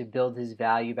to build his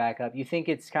value back up. You think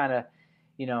it's kind of,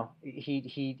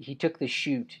 he took the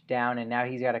chute down and now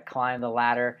he's got to climb the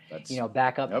ladder,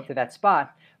 back up to that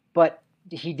spot. But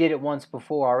he did it once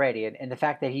before already. And the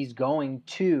fact that he's going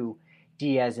to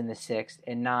Diaz in the 6th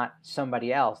and not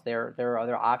somebody else, there are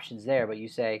other options there. But you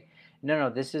say,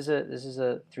 no, this is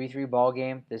a 3-3 ball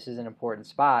game. This is an important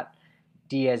spot.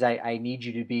 Diaz, I need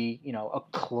you to be, a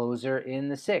closer in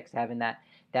the 6th, having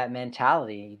that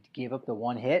mentality. He gave up the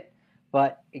 1 hit,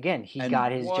 but again, he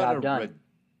got his job done.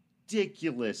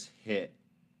 Ridiculous hit.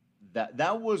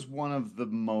 That was one of the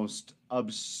most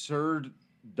absurd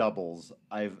doubles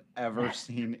I've ever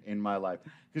seen in my life,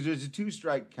 because there's a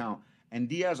 2-strike count and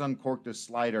Diaz uncorked a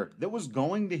slider that was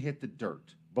going to hit the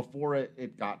dirt before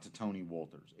it got to Tony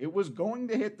Wolters. It was going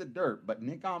to hit the dirt, but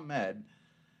Nick Ahmed,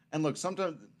 and look,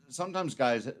 sometimes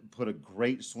guys put a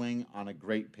great swing on a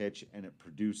great pitch and it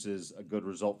produces a good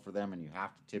result for them, and you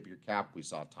have to tip your cap. We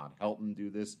saw Todd Helton do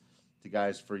this to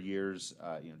guys for years.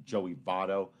 Joey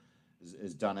Votto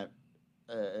has done it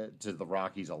to the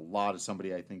Rockies a lot. Of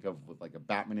somebody I think of with like a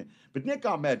bat minute. But Nick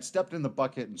Ahmed stepped in the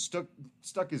bucket and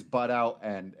stuck his butt out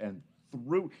and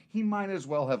he might as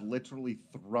well have literally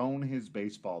thrown his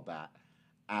baseball bat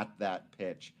at that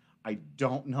pitch. I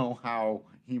don't know how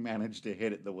he managed to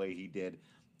hit it the way he did,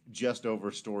 just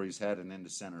over Story's head and into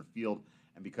center field.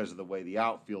 And because of the way the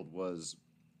outfield was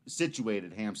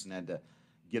situated, Hampson had to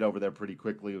get over there pretty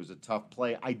quickly. It was a tough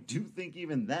play. I do think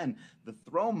even then the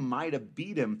throw might have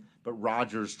beat him, but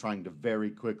Rogers trying to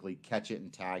very quickly catch it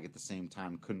and tag at the same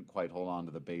time couldn't quite hold on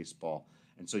to the baseball.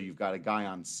 And so you've got a guy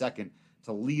on second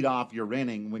to lead off your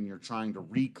inning when you're trying to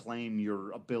reclaim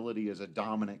your ability as a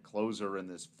dominant closer in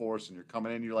this force, and you're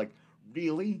coming in, you're like,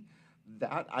 really?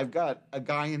 That I've got a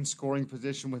guy in scoring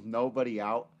position with nobody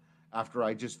out after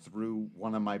I just threw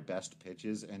one of my best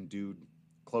pitches and dude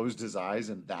closed his eyes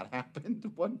and that happened.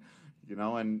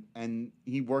 And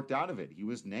he worked out of it. He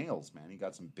was nails, man. He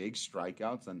got some big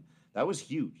strikeouts, and that was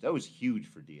huge. That was huge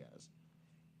for Diaz.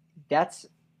 That's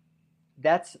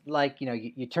like,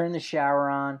 you turn the shower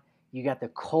on, you got the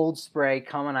cold spray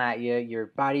coming at you, your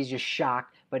body's just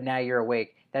shocked, but now you're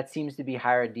awake. That seems to be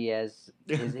Jairo Diaz,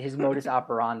 his modus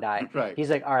operandi. Right. He's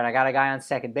like, all right, I got a guy on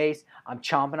second base. I'm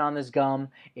chomping on this gum.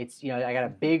 It's, I got a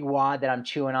big wad that I'm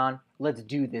chewing on. Let's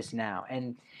do this now.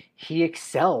 And he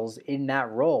excels in that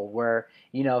role where,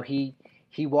 he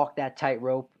walked that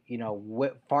tightrope,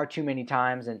 far too many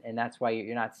times, and that's why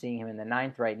you're not seeing him in the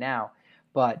ninth right now.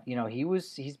 But,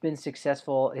 he's been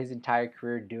successful his entire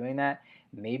career doing that.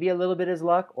 Maybe a little bit is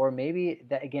luck, or maybe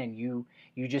that, again, you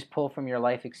just pull from your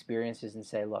life experiences and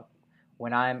say, look,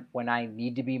 when I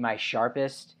need to be my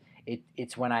sharpest,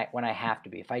 it's when I have to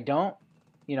be. If I don't,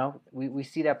 we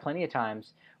see that plenty of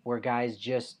times where guys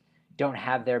just don't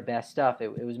have their best stuff.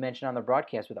 It was mentioned on the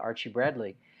broadcast with Archie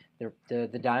Bradley. The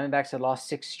Diamondbacks had lost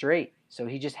 6 straight, so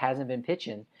he just hasn't been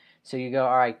pitching. So you go,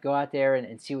 all right, go out there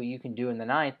and see what you can do in the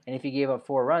ninth. And if he gave up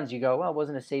 4 runs, you go, well, it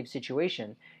wasn't a safe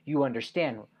situation. You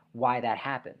understand why that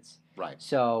happens. Right.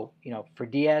 So, for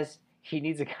Diaz, he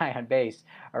needs a guy on base,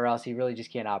 or else he really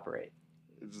just can't operate.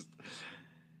 It's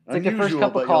like the first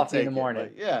cup of coffee in the morning.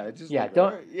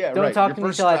 Don't talk to me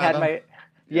until I've had my.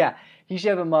 Yeah, he should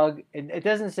have a mug. It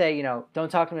doesn't say,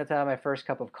 don't talk to me until I have my first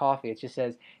cup of coffee. It just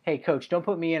says, hey, coach, don't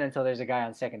put me in until there's a guy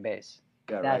on second base.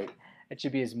 Yeah, right. It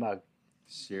should be his mug.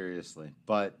 Seriously.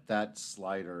 But that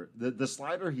slider, the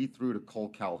slider he threw to Cole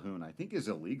Calhoun, I think is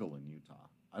illegal in Utah.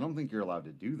 I don't think you're allowed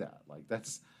to do that. Like that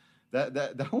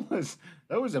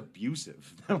was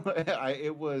abusive.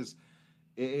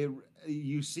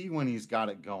 You see when he's got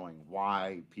it going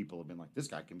why people have been like, this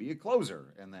guy can be a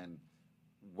closer, and then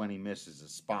when he misses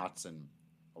his spots and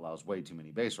allows way too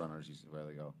many base runners, you see where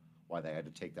they go, why they had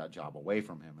to take that job away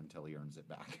from him until he earns it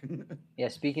back. Yeah,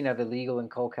 speaking of illegal in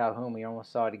Cole Calhoun, we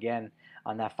almost saw it again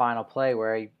on that final play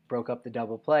where he broke up the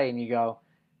double play, and you go,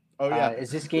 oh yeah,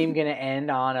 is this game going to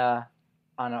end on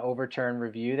an overturned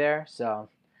review there? So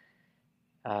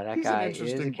that He's guy an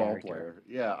interesting is a ball character. player.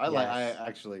 Yeah, I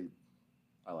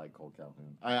like Cole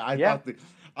Calhoun. Yeah.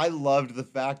 I loved the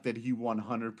fact that he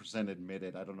 100%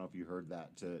 admitted. I don't know if you heard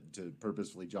that to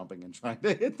purposefully jumping and trying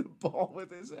to hit the ball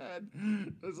with his head.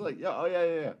 It was like,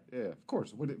 yeah. Of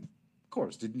course. Of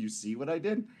course. Didn't you see what I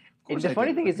did? Of course. And the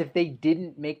funny thing is, if they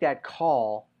didn't make that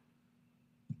call,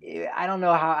 I don't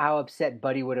know how upset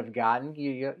Buddy would have gotten.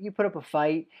 You put up a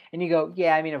fight and you go,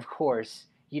 yeah, I mean, of course,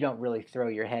 you don't really throw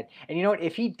your head. And you know what?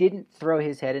 If he didn't throw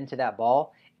his head into that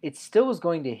ball, it still was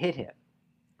going to hit him.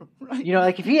 Right.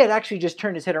 Like if he had actually just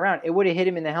turned his head around, it would have hit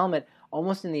him in the helmet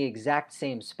almost in the exact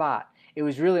same spot. It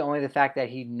was really only the fact that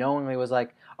he knowingly was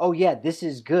like, oh, yeah, this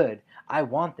is good. I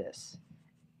want this.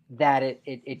 That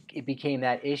it became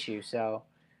that issue. So,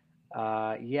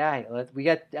 we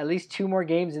got at least 2 more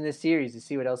games in this series to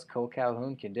see what else Cole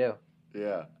Calhoun can do.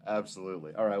 Yeah,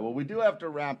 absolutely. All right, well, we do have to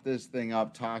wrap this thing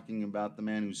up talking about the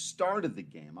man who started the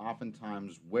game,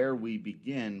 oftentimes where we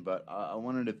begin, but I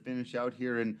wanted to finish out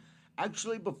here. And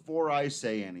actually, before I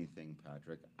say anything,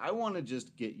 Patrick, I want to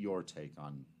just get your take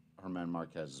on German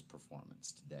Marquez's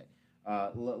performance today.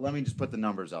 Let me just put the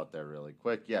numbers out there really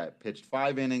quick. Yeah, pitched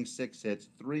 5 innings, 6 hits,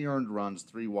 3 earned runs,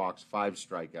 3 walks, 5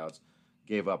 strikeouts,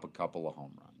 gave up a couple of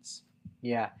home runs.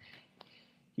 Yeah.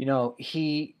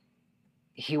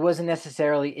 He wasn't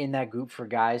necessarily in that group for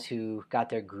guys who got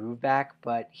their groove back,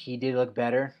 but he did look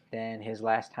better than his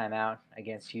last time out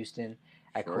against Houston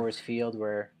at Coors Field,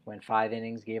 where went 5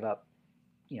 innings, gave up,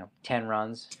 10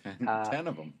 runs. 10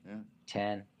 of them, yeah.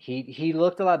 10. He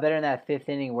looked a lot better in that 5th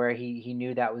inning where he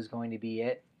knew that was going to be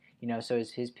it. So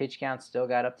his pitch count still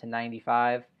got up to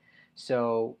 95.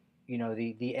 So,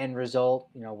 the end result,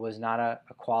 was not a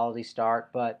quality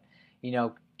start, but,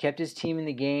 kept his team in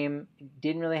the game.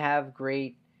 Didn't really have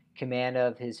great command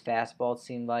of his fastball. It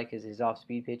seemed like his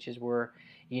off-speed pitches were,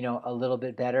 a little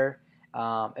bit better.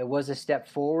 It was a step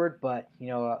forward, but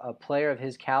a player of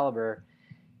his caliber,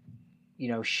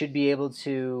 should be able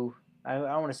to. I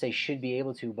don't want to say should be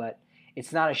able to, but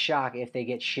it's not a shock if they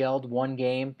get shelled one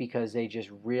game because they just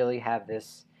really have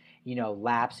this,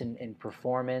 lapse in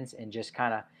performance and just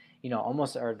kind of,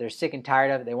 almost, or they're sick and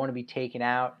tired of it. They want to be taken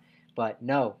out. But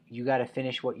no, you got to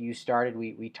finish what you started.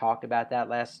 We talked about that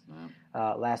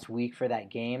last week for that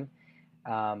game.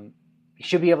 You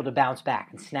should be able to bounce back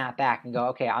and snap back and go,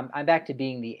 okay, I'm back to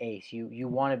being the ace. You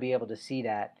want to be able to see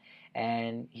that,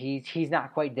 and he's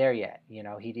not quite there yet.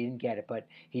 He didn't get it, but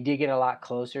he did get a lot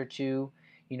closer to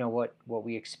what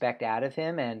we expect out of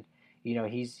him, and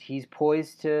he's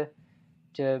poised to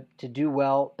do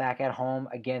well back at home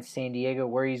against San Diego,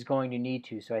 where he's going to need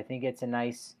to. So I think it's a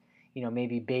nice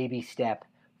maybe baby step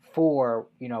for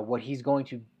what he's going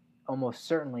to almost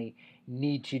certainly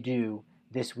need to do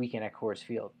this weekend at Coors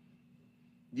Field.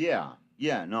 Yeah,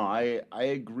 yeah, no, I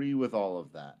agree with all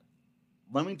of that.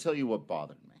 Let me tell you what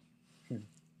bothered me.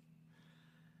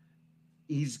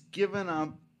 He's given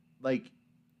up, like,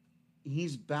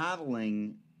 he's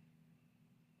battling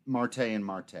Marte and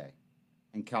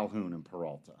Calhoun and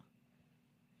Peralta.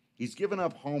 He's given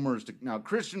up homers to now.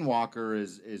 Christian Walker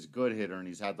is a good hitter, and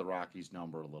he's had the Rockies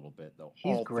number a little bit though.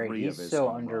 He's all great. He's of his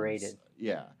so underrated. Runs,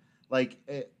 yeah,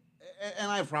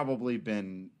 and I've probably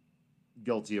been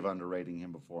guilty of underrating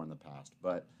him before in the past,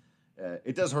 but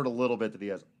it does hurt a little bit that he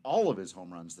has all of his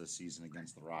home runs this season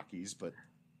against the Rockies. But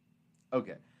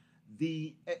okay,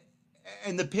 the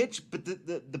pitch, but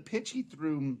the pitch he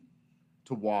threw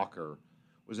to Walker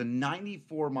was a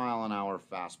 94-mile-an-hour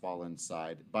fastball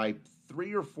inside by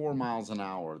 3 or 4 miles an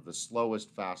hour, the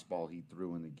slowest fastball he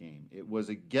threw in the game. It was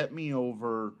a get me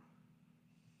over.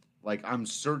 Like, I'm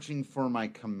searching for my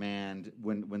command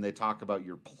when they talk about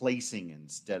you're placing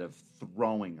instead of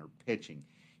throwing or pitching.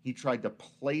 He tried to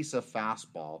place a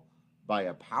fastball by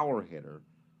a power hitter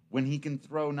when he can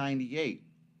throw 98.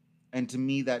 And to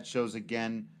me, that shows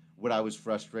again what I was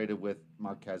frustrated with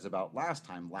Marquez about last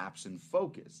time, lapse in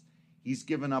focus. He's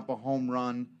given up a home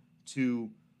run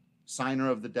to signer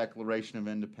of the Declaration of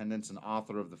Independence and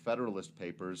author of the Federalist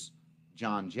Papers,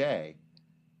 John Jay,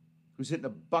 who's hitting a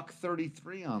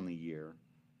 $133 on the year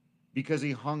because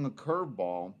he hung a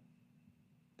curveball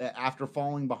after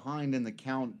falling behind in the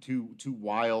count to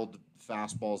wild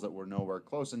fastballs that were nowhere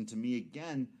close. And to me,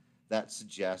 again, that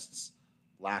suggests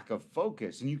lack of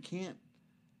focus. And you can't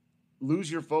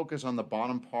lose your focus on the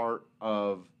bottom part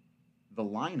of the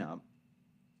lineup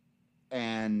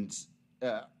and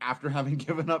after having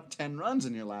given up 10 runs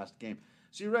in your last game.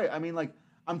 So you're right. I mean, like,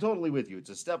 I'm totally with you. It's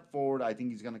a step forward. I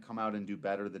think he's going to come out and do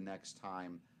better the next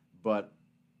time. But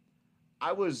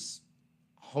I was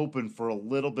hoping for a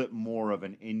little bit more of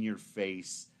an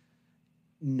in-your-face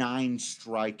 9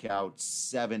 strikeouts,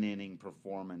 7-inning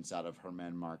performance out of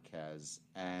Germán Marquez.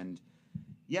 And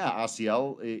yeah,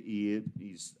 Asiel,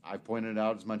 he's I've pointed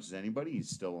out as much as anybody, he's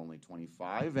still only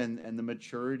 25, and the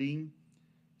maturity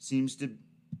seems to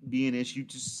be an issue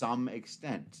to some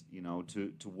extent,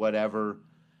 to whatever.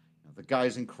 The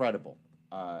guy's incredible,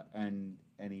 and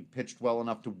he pitched well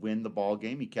enough to win the ball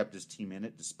game. He kept his team in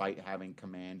it despite having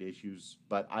command issues.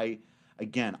 But I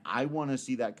want to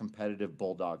see that competitive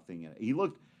bulldog thing in it. He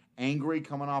looked angry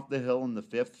coming off the hill in the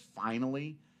 5th,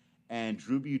 finally, and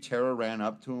Drew Butera ran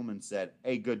up to him and said,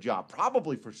 "Hey, good job,"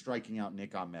 probably for striking out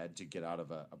Nick Ahmed to get out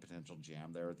of a potential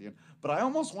jam there at the end. But I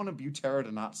almost wanted Butera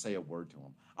to not say a word to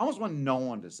him. I almost want no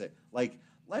one to say, like,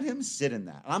 let him sit in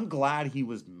that. And I'm glad he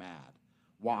was mad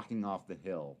walking off the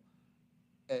hill,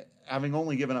 having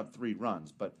only given up 3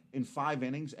 runs, but in 5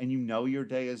 innings, and your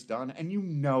day is done, and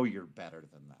you're better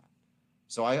than that.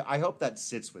 So I hope that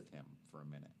sits with him for a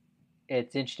minute.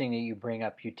 It's interesting that you bring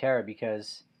up Butera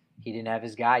because he didn't have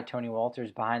his guy, Tony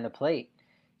Walters, behind the plate.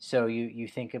 So you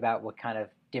think about what kind of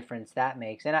difference that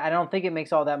makes. And I don't think it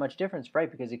makes all that much difference,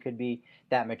 right? Because it could be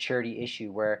that maturity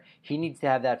issue where he needs to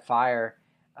have that fire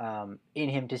in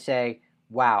him to say,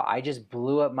 wow, I just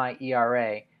blew up my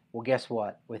ERA. Well, guess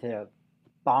what? With a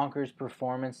bonkers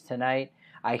performance tonight,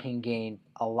 I can gain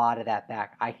a lot of that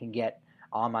back. I can get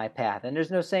on my path. And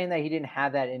there's no saying that he didn't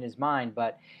have that in his mind,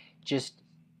 but just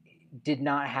did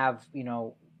not have,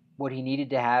 what he needed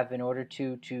to have in order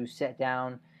to set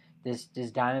down this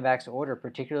Diamondbacks order,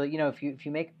 particularly, if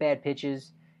you make bad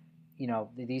pitches,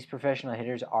 these professional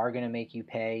hitters are going to make you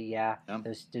pay. Yeah.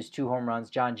 There's 2 home runs.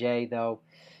 John Jay, though,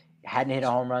 hadn't hit a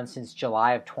home run since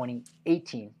July of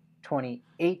 2018.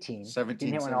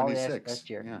 1776. Last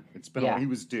year. Yeah, it's been. He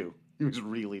was due. He was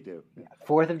really due. Yeah.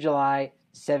 4th of July,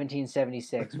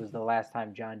 1776 was the last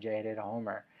time John Jay hit a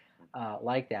homer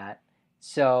like that.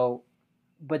 So,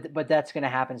 but that's going to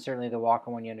happen. Certainly the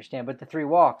walk-on one, you understand. But the 3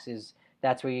 walks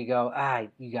that's where you go.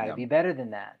 You got to Yeah. be better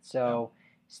than that. So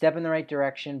step in the right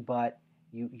direction, but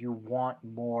you want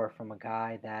more from a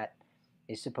guy that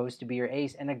is supposed to be your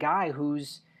ace, and a guy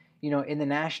who's in the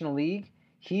National League.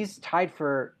 He's tied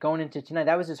for going into tonight.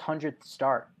 That was his 100th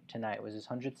start tonight. It was his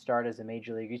 100th start as a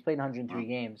major leaguer. He's played 103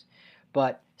 games,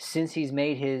 but since he's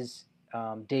made his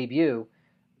debut,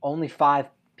 only 5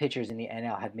 pitchers in the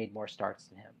NL have made more starts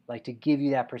than him. Like, to give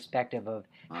you that perspective of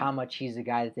how much he's a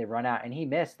guy that they run out, and he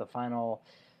missed the final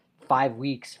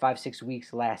 6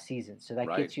 weeks last season. So that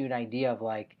gets you an idea of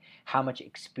like how much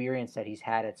experience that he's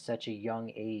had at such a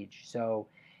young age. So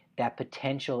that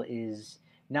potential is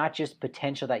not just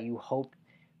potential that you hope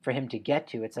for him to get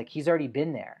to. It's like he's already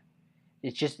been there.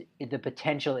 It's just the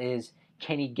potential is,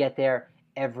 can he get there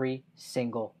every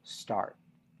single start?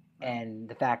 And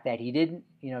the fact that he didn't,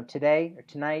 today or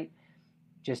tonight,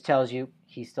 just tells you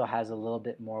he still has a little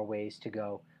bit more ways to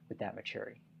go with that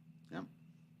maturity. Yeah,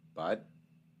 but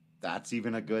that's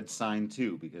even a good sign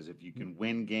too, because if you can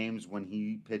win games when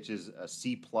he pitches a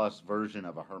C-plus version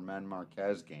of a Germán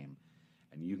Marquez game,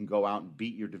 and you can go out and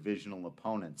beat your divisional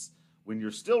opponents when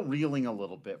you're still reeling a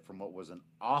little bit from what was an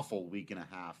awful week and a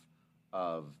half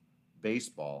of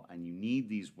baseball, and you need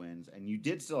these wins, and you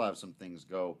did still have some things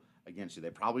go against you. They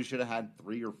probably should have had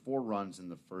 3 or 4 runs in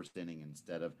the first inning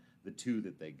instead of the 2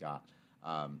 that they got.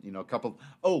 A couple.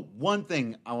 Oh, one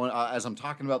thing I want, as I'm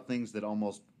talking about things that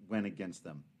almost went against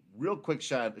them. Real quick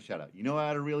shout out. You know, I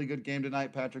had a really good game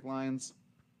tonight, Patrick Lyons.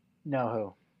 No,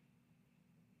 who?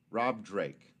 Rob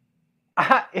Drake.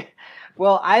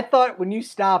 Well, I thought when you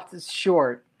stopped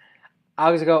short,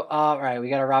 I was going to go, all right, we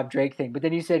got a Rob Drake thing. But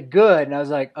then you said good, and I was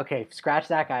like, okay, scratch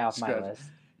that guy off my list.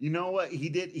 You know what he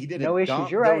did? He did no a issues.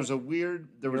 dump. You're there right. Was a weird.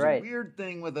 There was a weird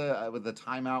thing with a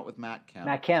timeout with Matt Kemp.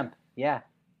 Matt Kemp, yeah.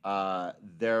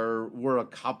 There were a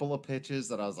couple of pitches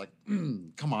that I was like,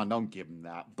 come on, don't give him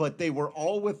that. But they were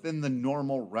all within the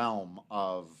normal realm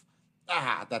of,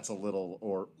 that's a little,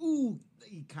 or, ooh,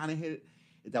 he kind of hit it.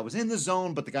 That was in the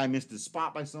zone, but the guy missed his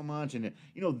spot by so much. And,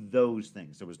 those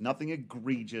things. There was nothing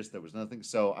egregious. There was nothing.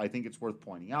 So I think it's worth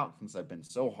pointing out, since I've been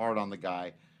so hard on the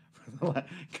guy,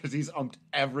 because he's umped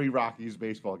every Rockies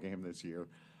baseball game this year.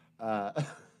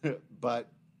 But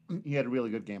he had a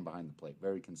really good game behind the plate.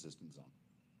 Very consistent zone.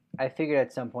 I figured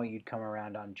at some point you'd come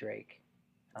around on Drake.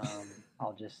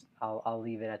 I'll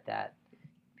leave it at that.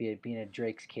 Being a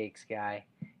Drake's Cakes guy,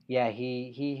 yeah,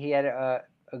 he had a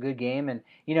good game, and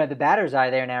the batter's eye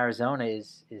there in Arizona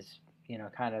is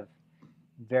kind of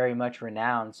very much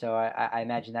renowned. So I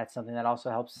imagine that's something that also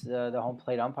helps the home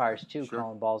plate umpires too,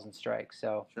 calling balls and strikes.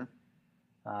 So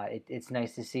it's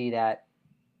nice to see that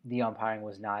the umpiring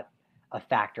was not a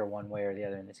factor one way or the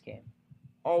other in this game.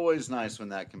 Always nice when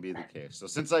that can be the case. So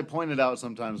since I pointed out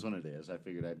sometimes when it is, I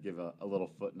figured I'd give a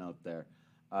little footnote there.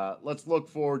 Let's look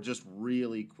forward just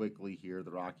really quickly here.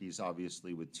 The Rockies,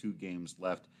 obviously, with 2 games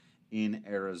left in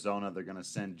Arizona. They're going to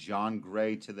send Jon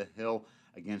Gray to the hill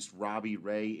against Robbie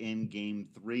Ray in Game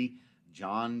 3.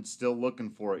 John still looking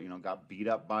for it. Got beat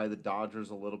up by the Dodgers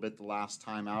a little bit the last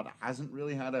time out. Hasn't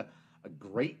really had a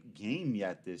great game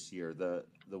yet this year. The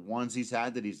ones he's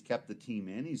had that he's kept the team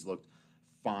in, he's looked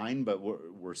fine, but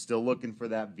we're still looking for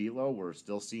that velo. We're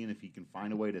still seeing if he can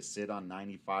find a way to sit on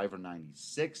 95 or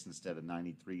 96 instead of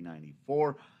 93,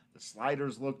 94. The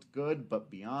sliders looked good,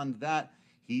 but beyond that,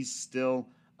 he's still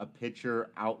a pitcher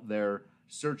out there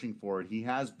searching for it. He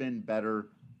has been better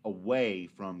away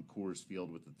from Coors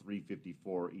Field with the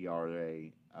 3.54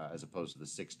 ERA as opposed to the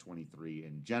 6.23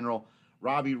 in general.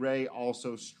 Robbie Ray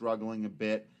also struggling a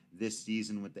bit this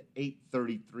season with the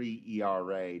 8.33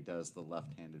 ERA does the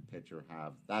left-handed pitcher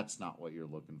have. That's not what you're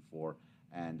looking for.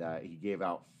 And he gave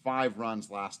out 5 runs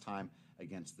last time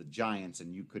against the Giants,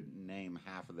 and you couldn't name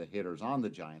half of the hitters on the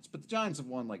Giants. But the Giants have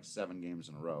won like 7 games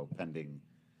in a row, pending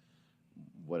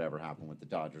whatever happened with the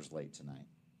Dodgers late tonight.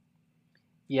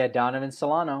 Yeah, Donovan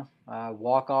Solano,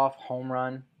 walk-off home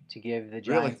run to give the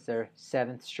Giants their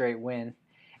 7th straight win.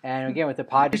 And again, with the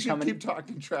Padres coming, keep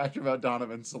talking trash about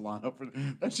Donovan Solano.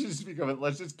 Let's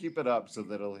just keep it up so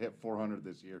that he'll hit 400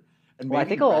 this year. And I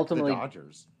think he'll ultimately the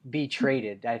Dodgers. Be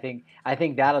traded. I think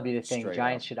that'll be the thing. Straight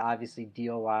Giants up. should obviously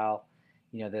deal while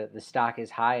the stock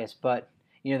is highest. But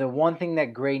the one thing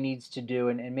that Gray needs to do,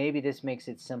 and maybe this makes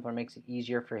it simpler, makes it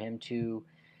easier for him to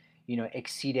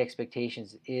exceed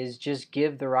expectations, is just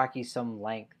give the Rockies some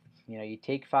length. You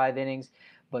take 5 innings,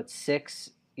 but 6.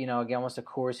 Again, what's a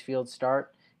Coors Field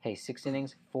start? Hey, 6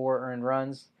 innings, 4 earned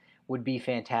runs would be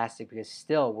fantastic, because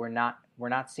still we're not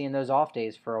seeing those off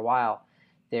days for a while.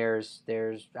 There's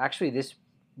actually this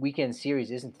weekend series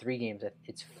isn't 3 games,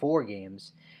 it's 4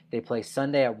 games. They play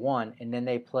Sunday at 1, and then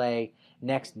they play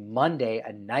next Monday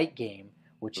a night game,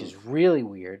 which is really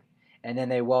weird. And then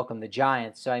they welcome the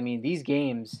Giants. So I mean, these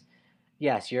games,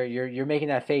 yes, you're making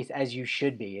that face as you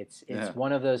should be. It's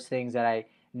one of those things that I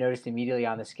noticed immediately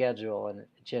on the schedule, and it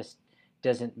just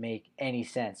doesn't make any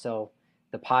sense. So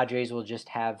the Padres will just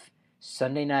have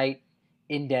Sunday night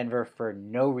in Denver for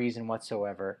no reason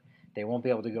whatsoever. They won't be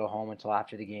able to go home until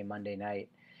after the game Monday night.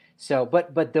 So,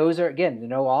 but those are again the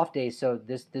no off days. So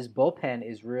this bullpen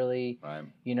is really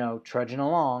right. Trudging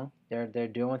along. They're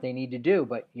doing what they need to do,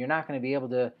 but you're not going to be able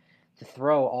to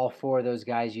throw all four of those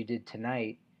guys you did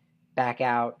tonight back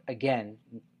out again.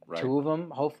 Right. Two of them,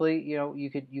 hopefully,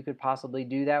 you could possibly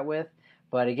do that with.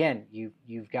 But again,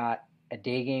 you've got a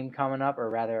day game coming up, or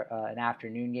rather an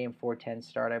afternoon game, 4:10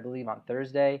 start, I believe, on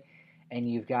Thursday, and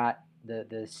you've got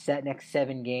the next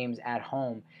 7 games at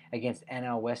home against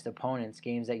NL West opponents,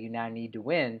 games that you now need to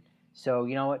win. So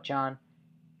you know what, John?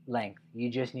 Length.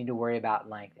 You just need to worry about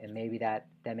length, and maybe that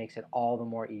makes it all the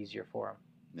more easier for him.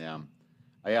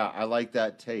 Yeah, I like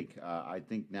that take. I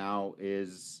think now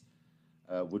it's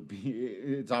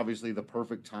obviously the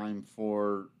perfect time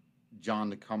for John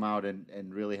to come out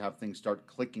and really have things start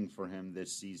clicking for him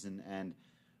this season. And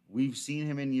we've seen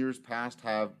him in years past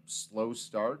have slow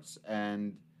starts,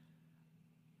 and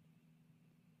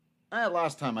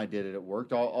last time I did it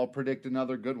worked. I'll predict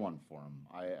another good one for him.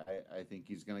 I think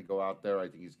he's going to go out there. I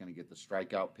think he's going to get the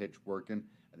strikeout pitch working.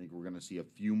 I think we're going to see a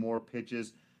few more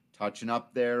pitches touching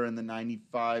up there in the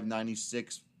 95,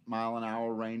 96 mile an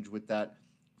hour range with that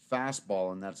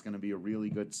fastball, and that's going to be a really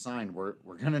good sign. We're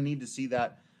going to need to see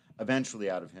that eventually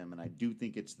out of him, and I do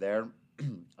think it's there.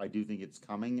 I do think it's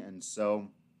coming, and so,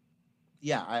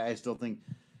 yeah, I still think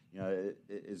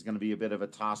it's going to be a bit of a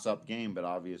toss-up game, but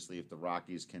obviously if the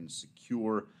Rockies can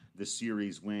secure the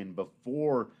series win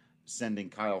before sending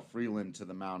Kyle Freeland to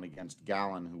the mound against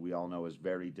Gallen, who we all know is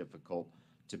very difficult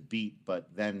to beat, but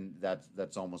then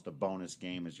that's almost a bonus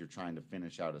game as you're trying to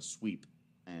finish out a sweep,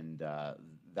 and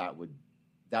that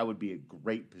would be a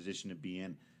great position to be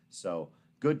in. So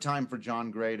good time for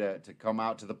Jon Gray to come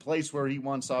out to the place where he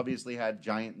once obviously had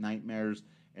giant nightmares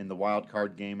in the wild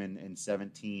card game in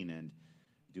 17 and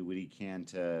do what he can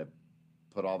to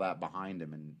put all that behind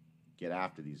him and get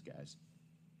after these guys.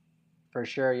 For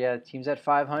sure, yeah. The team's at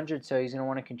 500, so he's going to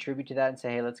want to contribute to that and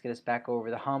say, hey, let's get us back over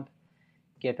the hump,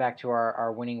 get back to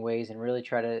our winning ways, and really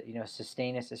try to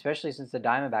sustain us, especially since the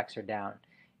Diamondbacks are down.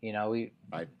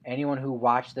 Anyone who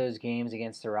watched those games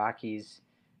against the Rockies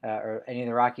or any of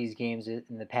the Rockies games in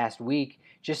the past week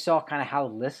just saw kind of how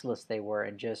listless they were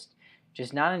and just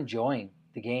not enjoying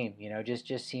the game.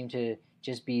 Just seemed to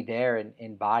just be there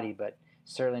in body, but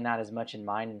certainly not as much in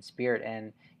mind and spirit.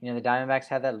 And the Diamondbacks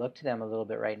have that look to them a little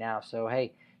bit right now. So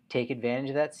hey, take advantage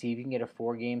of that. See if you can get a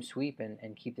 4-game sweep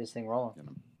and keep this thing rolling.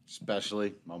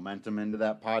 Especially momentum into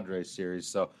that Padres series.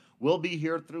 So we'll be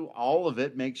here through all of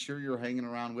it. Make sure you're hanging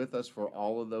around with us for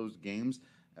all of those games.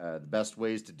 The best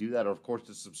ways to do that are, of course,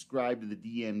 to subscribe to the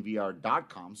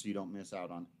DNVR.com so you don't miss out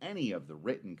on any of the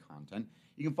written content.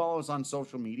 You can follow us on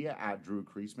social media at Drew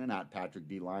Creasman, at Patrick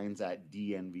D. Lyons, at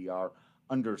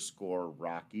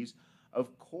DNVR_Rockies.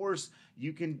 Of course,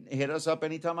 you can hit us up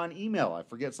anytime on email. I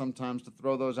forget sometimes to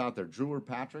throw those out there. Drew or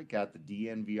Patrick at the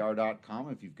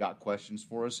DNVR.com. If you've got questions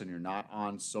for us and you're not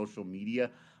on social media,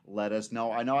 let us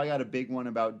know. I know I got a big one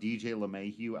about DJ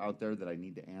LeMahieu out there that I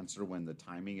need to answer when the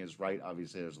timing is right.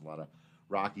 Obviously, there's a lot of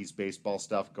Rockies baseball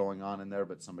stuff going on in there,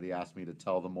 but somebody asked me to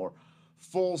tell the more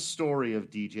full story of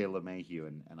DJ LeMahieu,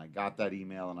 and I got that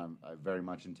email, and I very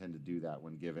much intend to do that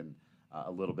when given a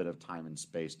little bit of time and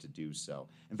space to do so.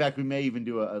 In fact, we may even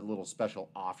do a little special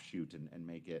offshoot and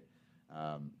make it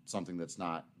something that's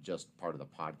not just part of the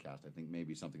podcast. I think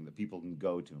maybe something that people can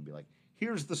go to and be like,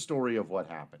 here's the story of what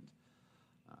happened.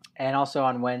 And also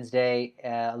on Wednesday,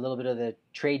 a little bit of the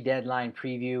trade deadline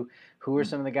preview. Who are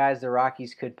some of the guys the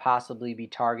Rockies could possibly be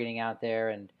targeting out there?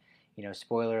 And,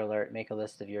 spoiler alert, make a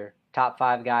list of your top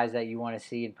 5 guys that you want to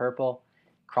see in purple.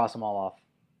 Cross them all off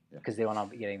because they will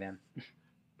not be getting them.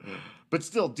 But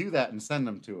still do that and send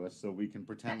them to us so we can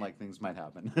pretend like things might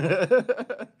happen.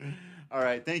 All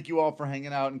right. Thank you all for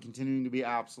hanging out and continuing to be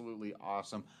absolutely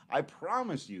awesome. I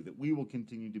promise you that we will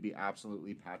continue to be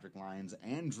absolutely Patrick Lyons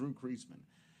and Drew Creasman.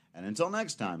 And until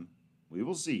next time, we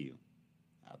will see you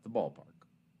at the ballpark.